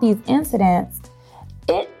talking about these incidents,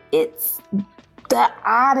 it's the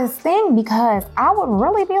oddest thing, because I would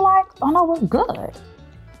really be like, oh no, we're good.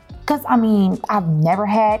 Because I've never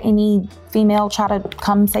had any female try to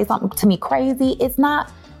come say something to me crazy. It's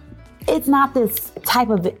not this type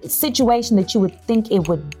of situation that you would think it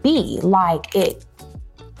would be. Like,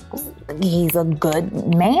 he's a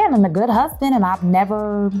good man and a good husband, and I've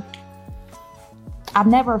never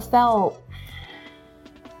felt,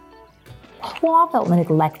 I felt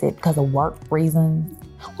neglected because of work reasons.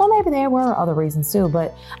 Well, maybe there were other reasons too,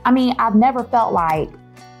 but I've never felt like,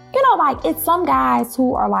 like, it's some guys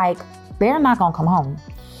who are like, they're not gonna come home.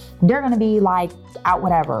 They're gonna be like out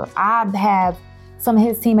whatever. I have some of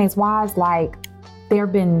his teammates' wives, like,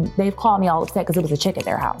 they've called me all upset because it was a chick at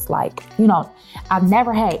their house. Like, I've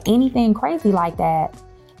never had anything crazy like that.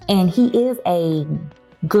 And he is a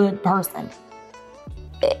good person.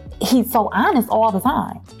 He's so honest all the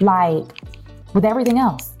time, like, with everything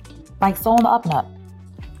else, like, so on the up and up.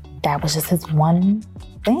 That was just his one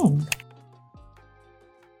thing.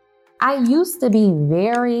 I used to be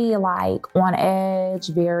very like on edge,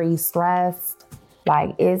 very stressed.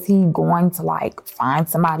 Like, is he going to like find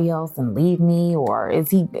somebody else and leave me? Or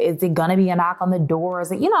is it gonna be a knock on the door?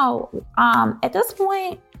 Is it, at this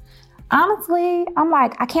point, honestly, I'm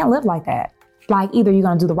like, I can't live like that. Like, either you're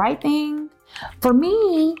gonna do the right thing. For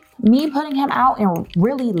me putting him out and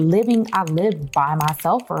really living, I lived by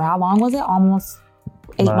myself for how long was it? Almost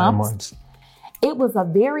 8 months. It was a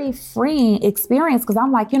very freeing experience, because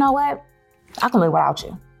I'm like, you know what? I can live without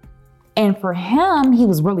you. And for him, he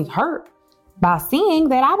was really hurt by seeing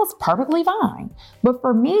that I was perfectly fine. But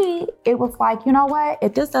for me, it was like, you know what?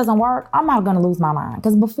 If this doesn't work, I'm not going to lose my mind.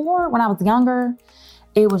 Because before, when I was younger,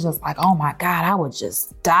 it was just like, oh my God, I would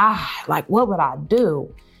just die. Like, what would I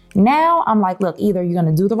do? Now I'm like, look, either you're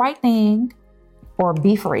going to do the right thing or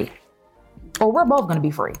be free. Or we're both going to be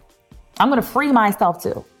free. I'm going to free myself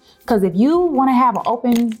too. Because if you want to have an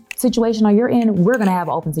open situation on your end, we're going to have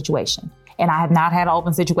an open situation. And I have not had an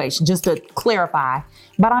open situation, just to clarify.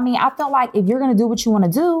 But I felt like if you're going to do what you want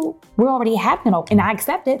to do, we already have been open. And I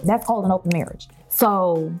accept it. That's called an open marriage.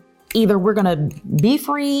 So either we're going to be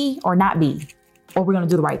free or not be, or we're going to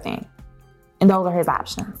do the right thing. And those are his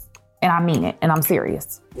options. And I mean it. And I'm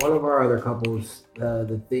serious. One of our other couples,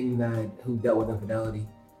 the thing who dealt with infidelity,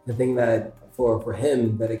 the thing that for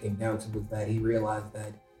him that it came down to was that he realized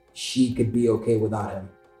that she could be okay without him.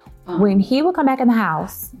 When he would come back in the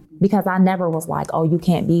house, because I never was like, oh, you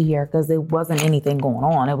can't be here, because it wasn't anything going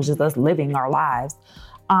on. It was just us living our lives.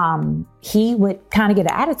 He would kind of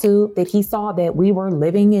get an attitude that he saw that we were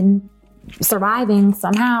living and surviving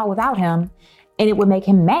somehow without him, and it would make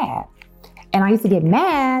him mad. And I used to get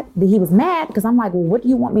mad that he was mad, because I'm like, well, what do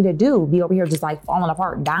you want me to do? Be over here just like falling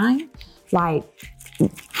apart and dying? Like,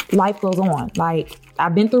 life goes on. Like,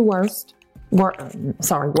 I've been through worse. Worse.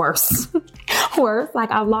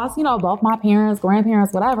 Like, I've lost, both my parents,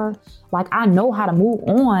 grandparents, whatever. Like, I know how to move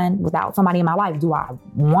on without somebody in my life. Do I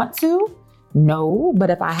want to? No, but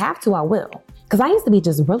if I have to, I will. Because I used to be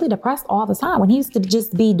just really depressed all the time. When he used to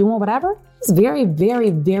just be doing whatever, it's very, very,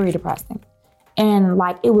 very depressing. And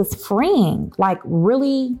like, it was freeing, like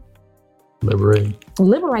really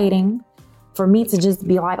liberating for me to just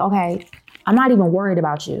be like, okay, I'm not even worried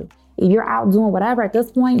about you. If you're out doing whatever at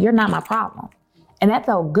this point, you're not my problem. And that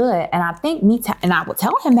felt good. And I think and I would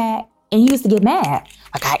tell him that, and he used to get mad.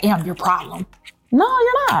 Like, I am your problem. No,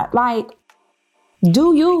 you're not. Like,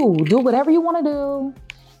 do whatever you want to do.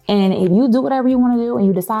 And if you do whatever you want to do and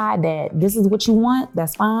you decide that this is what you want,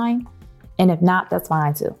 that's fine. And if not, that's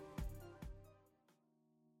fine too.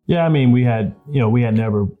 Yeah, I mean, we had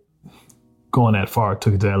never gone that far,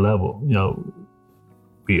 took it to that level.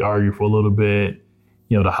 We argue for a little bit,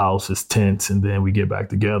 the house is tense, and then we get back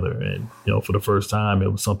together. And, for the first time,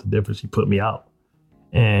 it was something different. She put me out.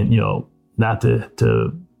 And, not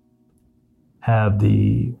to have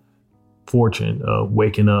the fortune of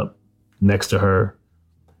waking up next to her,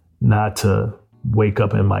 not to wake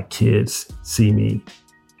up and my kids see me.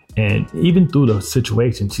 And even through the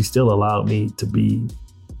situation, she still allowed me to be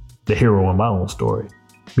the hero in my own story,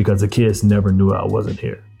 because the kids never knew I wasn't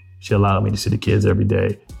here. She allowed me to see the kids every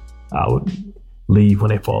day. I would leave when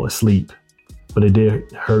they fall asleep, but it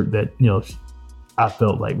did hurt that, I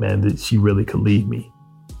felt like, man, that she really could leave me.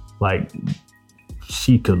 Like,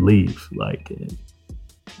 she could leave. Like, it's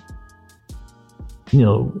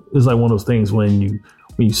like one of those things when you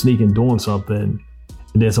sneak in doing something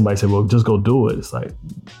and then somebody said, well, just go do it. It's like,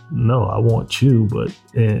 no, I want you.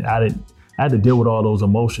 And I had to deal with all those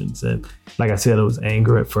emotions. And like I said, it was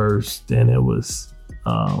anger at first, and it was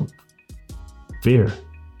fear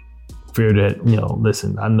that,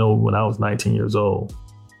 listen, I know when I was 19 years old,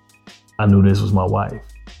 I knew this was my wife.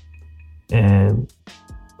 And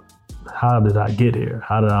how did I get here?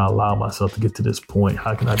 How did I allow myself to get to this point?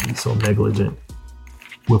 How can I be so negligent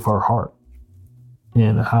with her heart?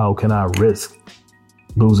 And how can I risk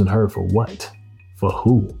losing her for what? For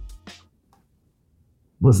who?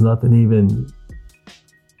 Was nothing even,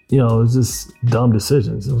 it was just dumb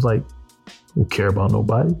decisions. It was like, I don't care about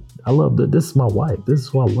nobody. I love that. This is my wife. This is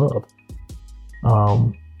who I love.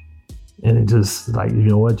 And it just like, you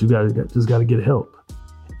know what? You just got to get help.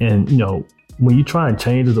 And, when you try and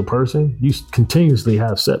change as a person, you continuously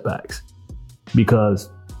have setbacks,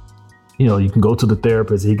 because, you can go to the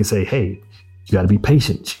therapist and he can say, hey, you got to be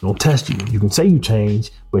patient. She's going to test you. You can say you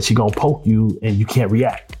change, but she's going to poke you and you can't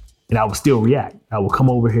react. And I will still react. I will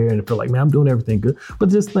come over here and feel like, man, I'm doing everything good. But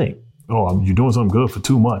just think, you're doing something good for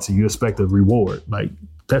 2 months and you expect a reward. Like,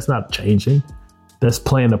 that's not changing. That's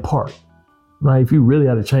playing a part. Right? If you really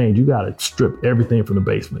got to change, you got to strip everything from the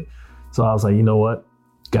basement. So I was like, you know what?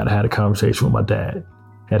 Got to have a conversation with my dad.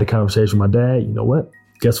 Had a conversation with my dad. You know what?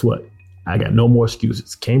 Guess what? I got no more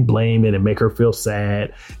excuses. Can't blame it and make her feel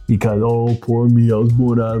sad because, oh, poor me. I was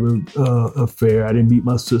born out of an affair. I didn't meet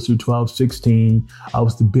my sister until I was 16. I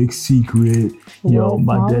was the big secret.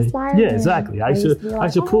 My dad. Yeah, exactly. I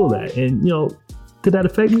should pull that. And, did that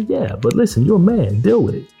affect me? Yeah. But listen, you're a man. Deal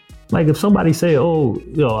with it. Like, if somebody say,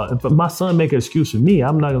 if my son make an excuse for me,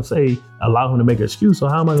 I'm not going to say allow him to make an excuse. So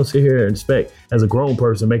how am I going to sit here and expect, as a grown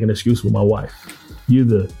person, make an excuse with my wife? You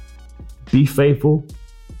either be faithful,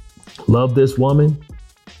 love this woman,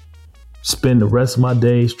 spend the rest of my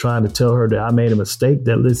days trying to tell her that I made a mistake,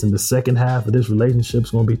 that, listen, the second half of this relationship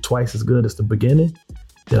is going to be twice as good as the beginning,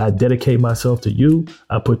 that I dedicate myself to you.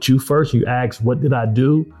 I put you first. You asked, what did I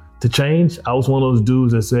do to change? I was one of those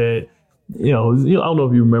dudes that said, I don't know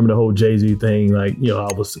if you remember the whole Jay-Z thing. Like,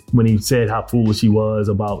 when he said how foolish he was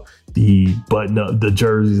about the button up, the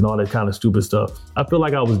jerseys and all that kind of stupid stuff. I feel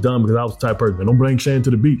like I was dumb because I was the type of person, don't bring Shane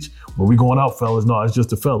to the beach. When we going out, fellas, no, it's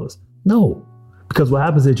just the fellas. No, because what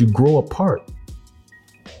happens is you grow apart.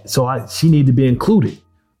 So she need to be included.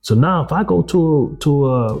 So now if I go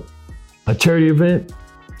to a charity event,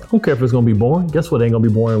 I don't care if it's going to be boring. Guess what? It ain't going to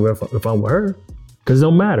be boring if I'm with her. Because it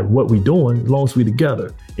don't matter what we doing as long as we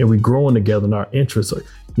together and we growing together and our interests are,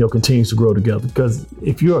 continues to grow together. Because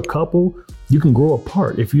if you're a couple, you can grow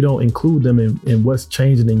apart if you don't include them in what's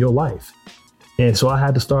changing in your life. And so I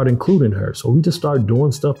had to start including her. So we just started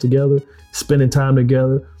doing stuff together, spending time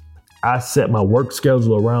together. I set my work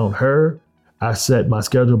schedule around her. I set my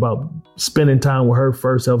schedule about spending time with her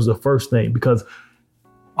first. That was the first thing, because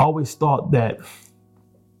I always thought that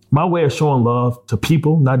my way of showing love to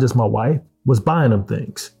people, not just my wife, was buying them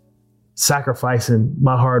things, sacrificing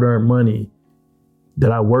my hard-earned money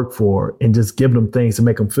that I work for and just giving them things to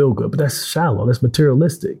make them feel good. But that's shallow. That's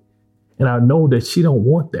materialistic. And I know that she don't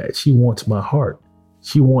want that. She wants my heart.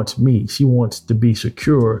 She wants me. She wants to be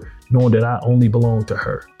secure, knowing that I only belong to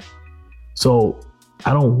her. So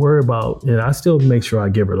I don't worry about, and I still make sure I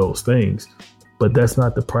give her those things, but that's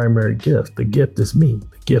not the primary gift. The gift is me.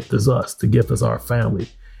 The gift is us. The gift is our family.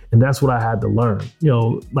 And that's what I had to learn.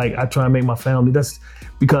 Like I try and make my family, that's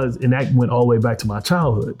because, and that went all the way back to my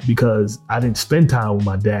childhood, because I didn't spend time with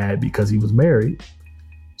my dad because he was married.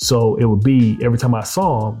 So it would be every time I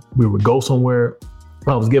saw him, we would go somewhere,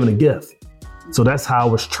 I was given a gift. So that's how I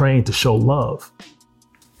was trained to show love.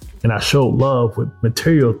 And I showed love with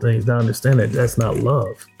material things. I understand that that's not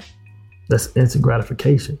love. That's instant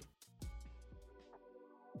gratification.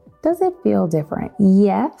 Does it feel different?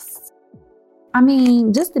 Yes. I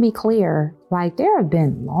mean, just to be clear, like there have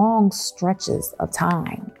been long stretches of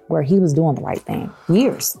time where he was doing the right thing,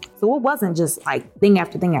 years. So it wasn't just like thing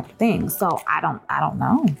after thing after thing. So I don't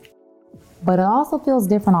know. But it also feels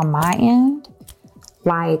different on my end.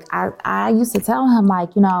 Like I used to tell him,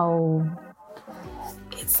 like,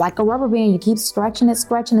 it's like a rubber band. You keep stretching it,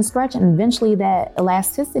 and eventually that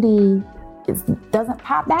elasticity doesn't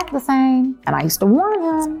pop back the same. And I used to warn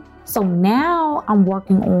him. So now I'm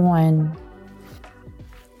working on,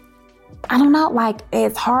 I don't know, like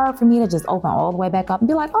it's hard for me to just open all the way back up and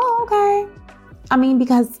be like, oh, okay. I mean,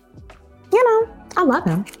 because, I love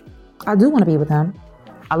him. I do want to be with him.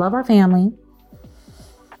 I love our family.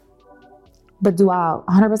 But do I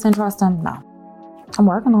 100% trust him? No. I'm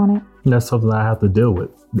working on it. And that's something I have to deal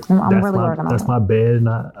with. I'm really working on it. That's my bed, and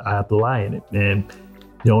I have to lie in it. And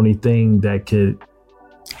the only thing that could...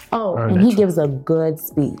 Oh, and he gives a good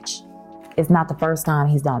speech. It's not the first time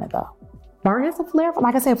he's done it, though. Bart has a flair,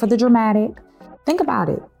 like I said, for the dramatic. Think about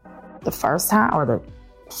it. The first time, or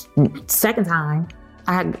the second time,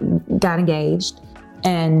 I got engaged,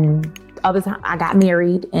 and other time I got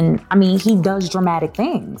married. And I mean, he does dramatic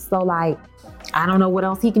things. So, like, I don't know what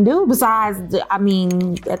else he can do besides,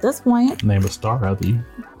 at this point. Name a star after you.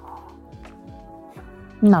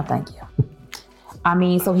 No, thank you.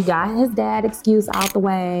 So he got his dad excuse out the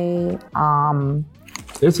way.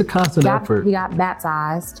 It's a constant effort. He got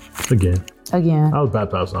baptized. Again. I was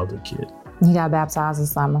baptized when I was a kid. He got baptized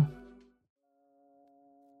this summer.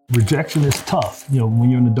 Rejection is tough. When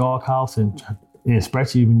you're in the doghouse, and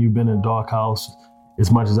especially when you've been in a doghouse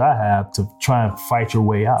as much as I have, to try and fight your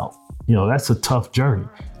way out. That's a tough journey.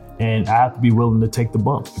 And I have to be willing to take the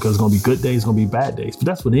bumps, because it's going to be good days, it's going to be bad days. But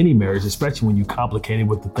that's with any marriage, especially when you complicate it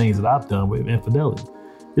with the things that I've done with infidelity.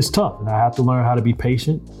 It's tough. And I have to learn how to be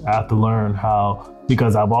patient. I have to learn how,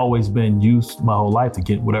 because I've always been used my whole life to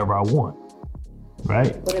get whatever I want.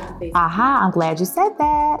 Right? Aha, I'm glad you said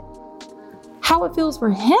that. How it feels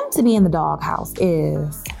for him to be in the doghouse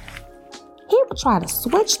is he would try to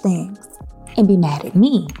switch things and be mad at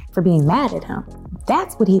me for being mad at him.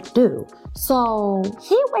 That's what he would do. So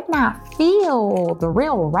he would not feel the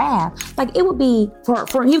real wrath. Like it would be he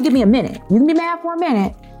would give me a minute. You can be mad for a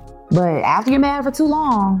minute, but after you're mad for too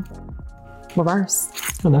long, reverse.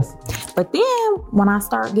 But then when I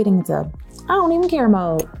start getting into I don't even care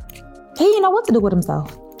mode, he didn't know what to do with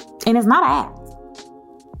himself. And it's not an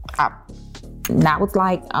act. Now it's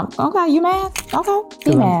like, okay, you mad? Okay,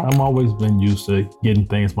 be mad. I'm always been used to getting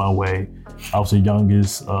things my way. I was the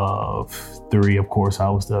youngest of 3. Of course, I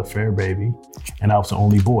was the affair baby, and I was the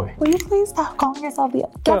only boy. Will you please stop calling yourself the...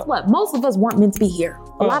 Guess what? Most of us weren't meant to be here.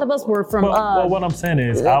 A lot of us were from... Well, what I'm saying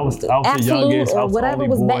is, I was the youngest, I was the only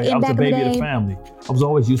boy, I was the baby of the family. I was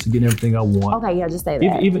always used to getting everything I want. Okay, yeah, just say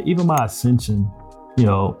that. Even my ascension,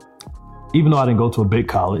 even though I didn't go to a big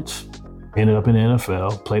college, ended up in the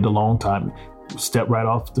NFL, played a long time, stepped right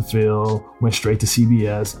off the field, went straight to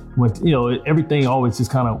CBS, everything always just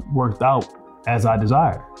kind of worked out as I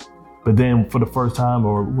desired. But then for the first time,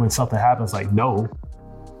 or when something happens, like, no,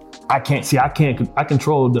 I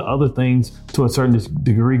control the other things to a certain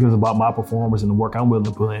degree because about my performance and the work I'm willing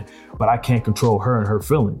to put in, but I can't control her and her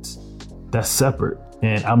feelings. That's separate.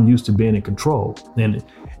 And I'm used to being in control. And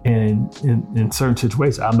in certain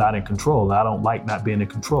situations, I'm not in control. I don't like not being in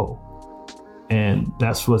control. And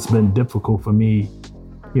that's what's been difficult for me,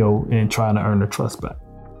 in trying to earn the trust back.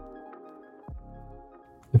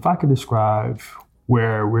 If I could describe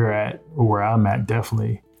where we're at, or where I'm at,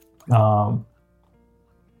 definitely, I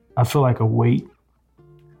feel like a weight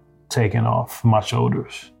taken off my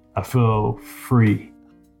shoulders. I feel free.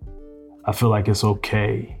 I feel like it's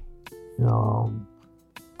okay,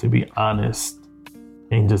 to be honest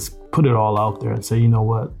and just put it all out there and say, you know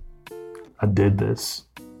what, I did this.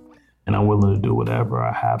 And I'm willing to do whatever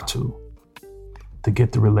I have to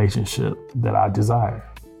get the relationship that I desire.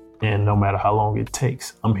 And no matter how long it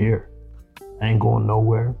takes, I'm here. I ain't going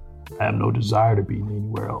nowhere. I have no desire to be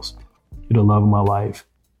anywhere else. You're the love of my life,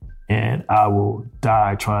 and I will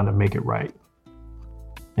die trying to make it right.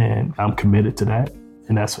 And I'm committed to that,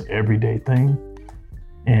 and that's an everyday thing.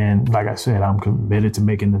 And like I said, I'm committed to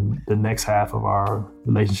making the next half of our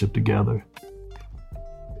relationship together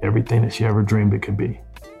everything that she ever dreamed it could be.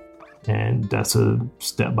 And that's a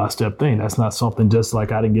step-by-step thing. That's not something just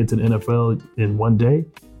like I didn't get to the NFL in one day.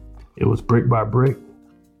 It was brick by brick,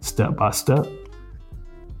 step by step.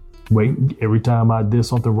 Waiting every time I did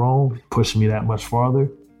something wrong, pushing me that much farther.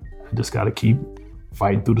 I just got to keep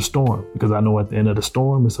fighting through the storm, because I know at the end of the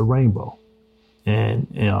storm, it's a rainbow. And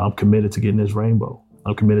I'm committed to getting this rainbow.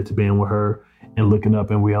 I'm committed to being with her and looking up,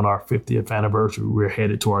 and we're on our 50th anniversary. We're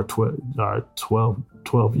headed to our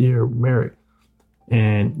 12-year marriage.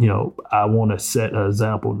 And, I want to set an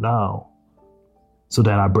example now so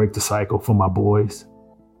that I break the cycle for my boys,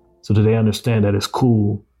 so that they understand that it's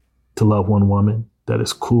cool to love one woman, that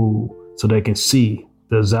it's cool, so they can see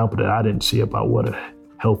the example that I didn't see about what a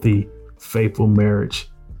healthy, faithful marriage,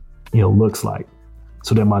 looks like,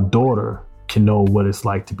 so that my daughter can know what it's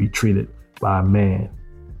like to be treated by a man.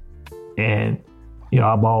 And,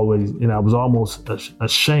 I was almost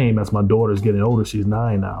ashamed as my daughter's getting older, she's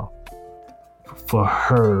 9 now, for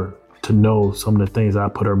her to know some of the things I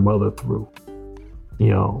put her mother through,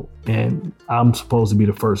 and I'm supposed to be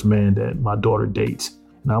the first man that my daughter dates.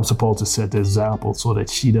 And I'm supposed to set the example so that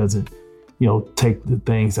she doesn't, take the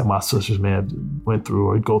things that my sisters may have went through,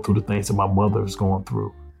 or go through the things that my mother is going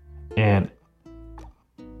through. And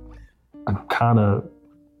I kind of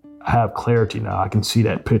have clarity now. I can see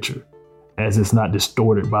that picture as it's not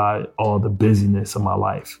distorted by all the busyness of my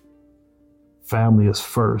life. Family is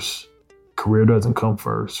first. Career doesn't come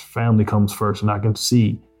first. Family comes first. And I can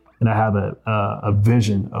see, and I have a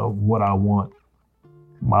vision of what I want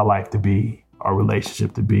my life to be, our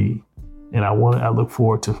relationship to be. And I look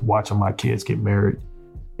forward to watching my kids get married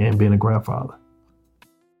and being a grandfather.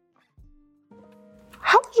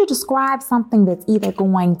 How would you describe something that's either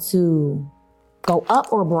going to go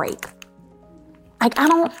up or break? Like,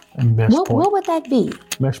 what would that be?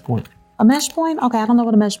 Mesh point. A mesh point? Okay, I don't know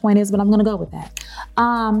what a mesh point is, but I'm going to go with that.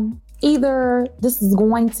 Either this is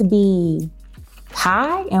going to be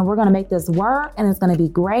high and we're going to make this work and it's going to be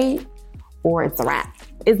great, or it's a wrap.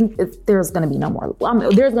 There's going to be no more.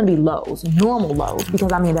 There's going to be lows, normal lows, because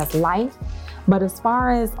that's life. But as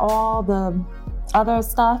far as all the other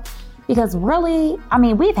stuff, because really,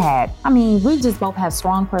 we just both have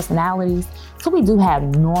strong personalities, so we do have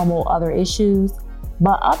normal other issues.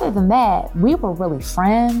 But other than that, we were really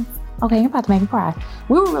friends. Okay, you're about to make me cry.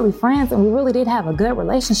 We were really friends, and we really did have a good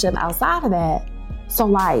relationship outside of that.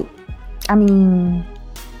 So I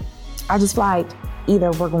just feel like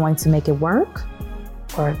either we're going to make it work,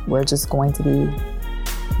 or we're just going to be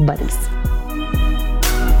buddies.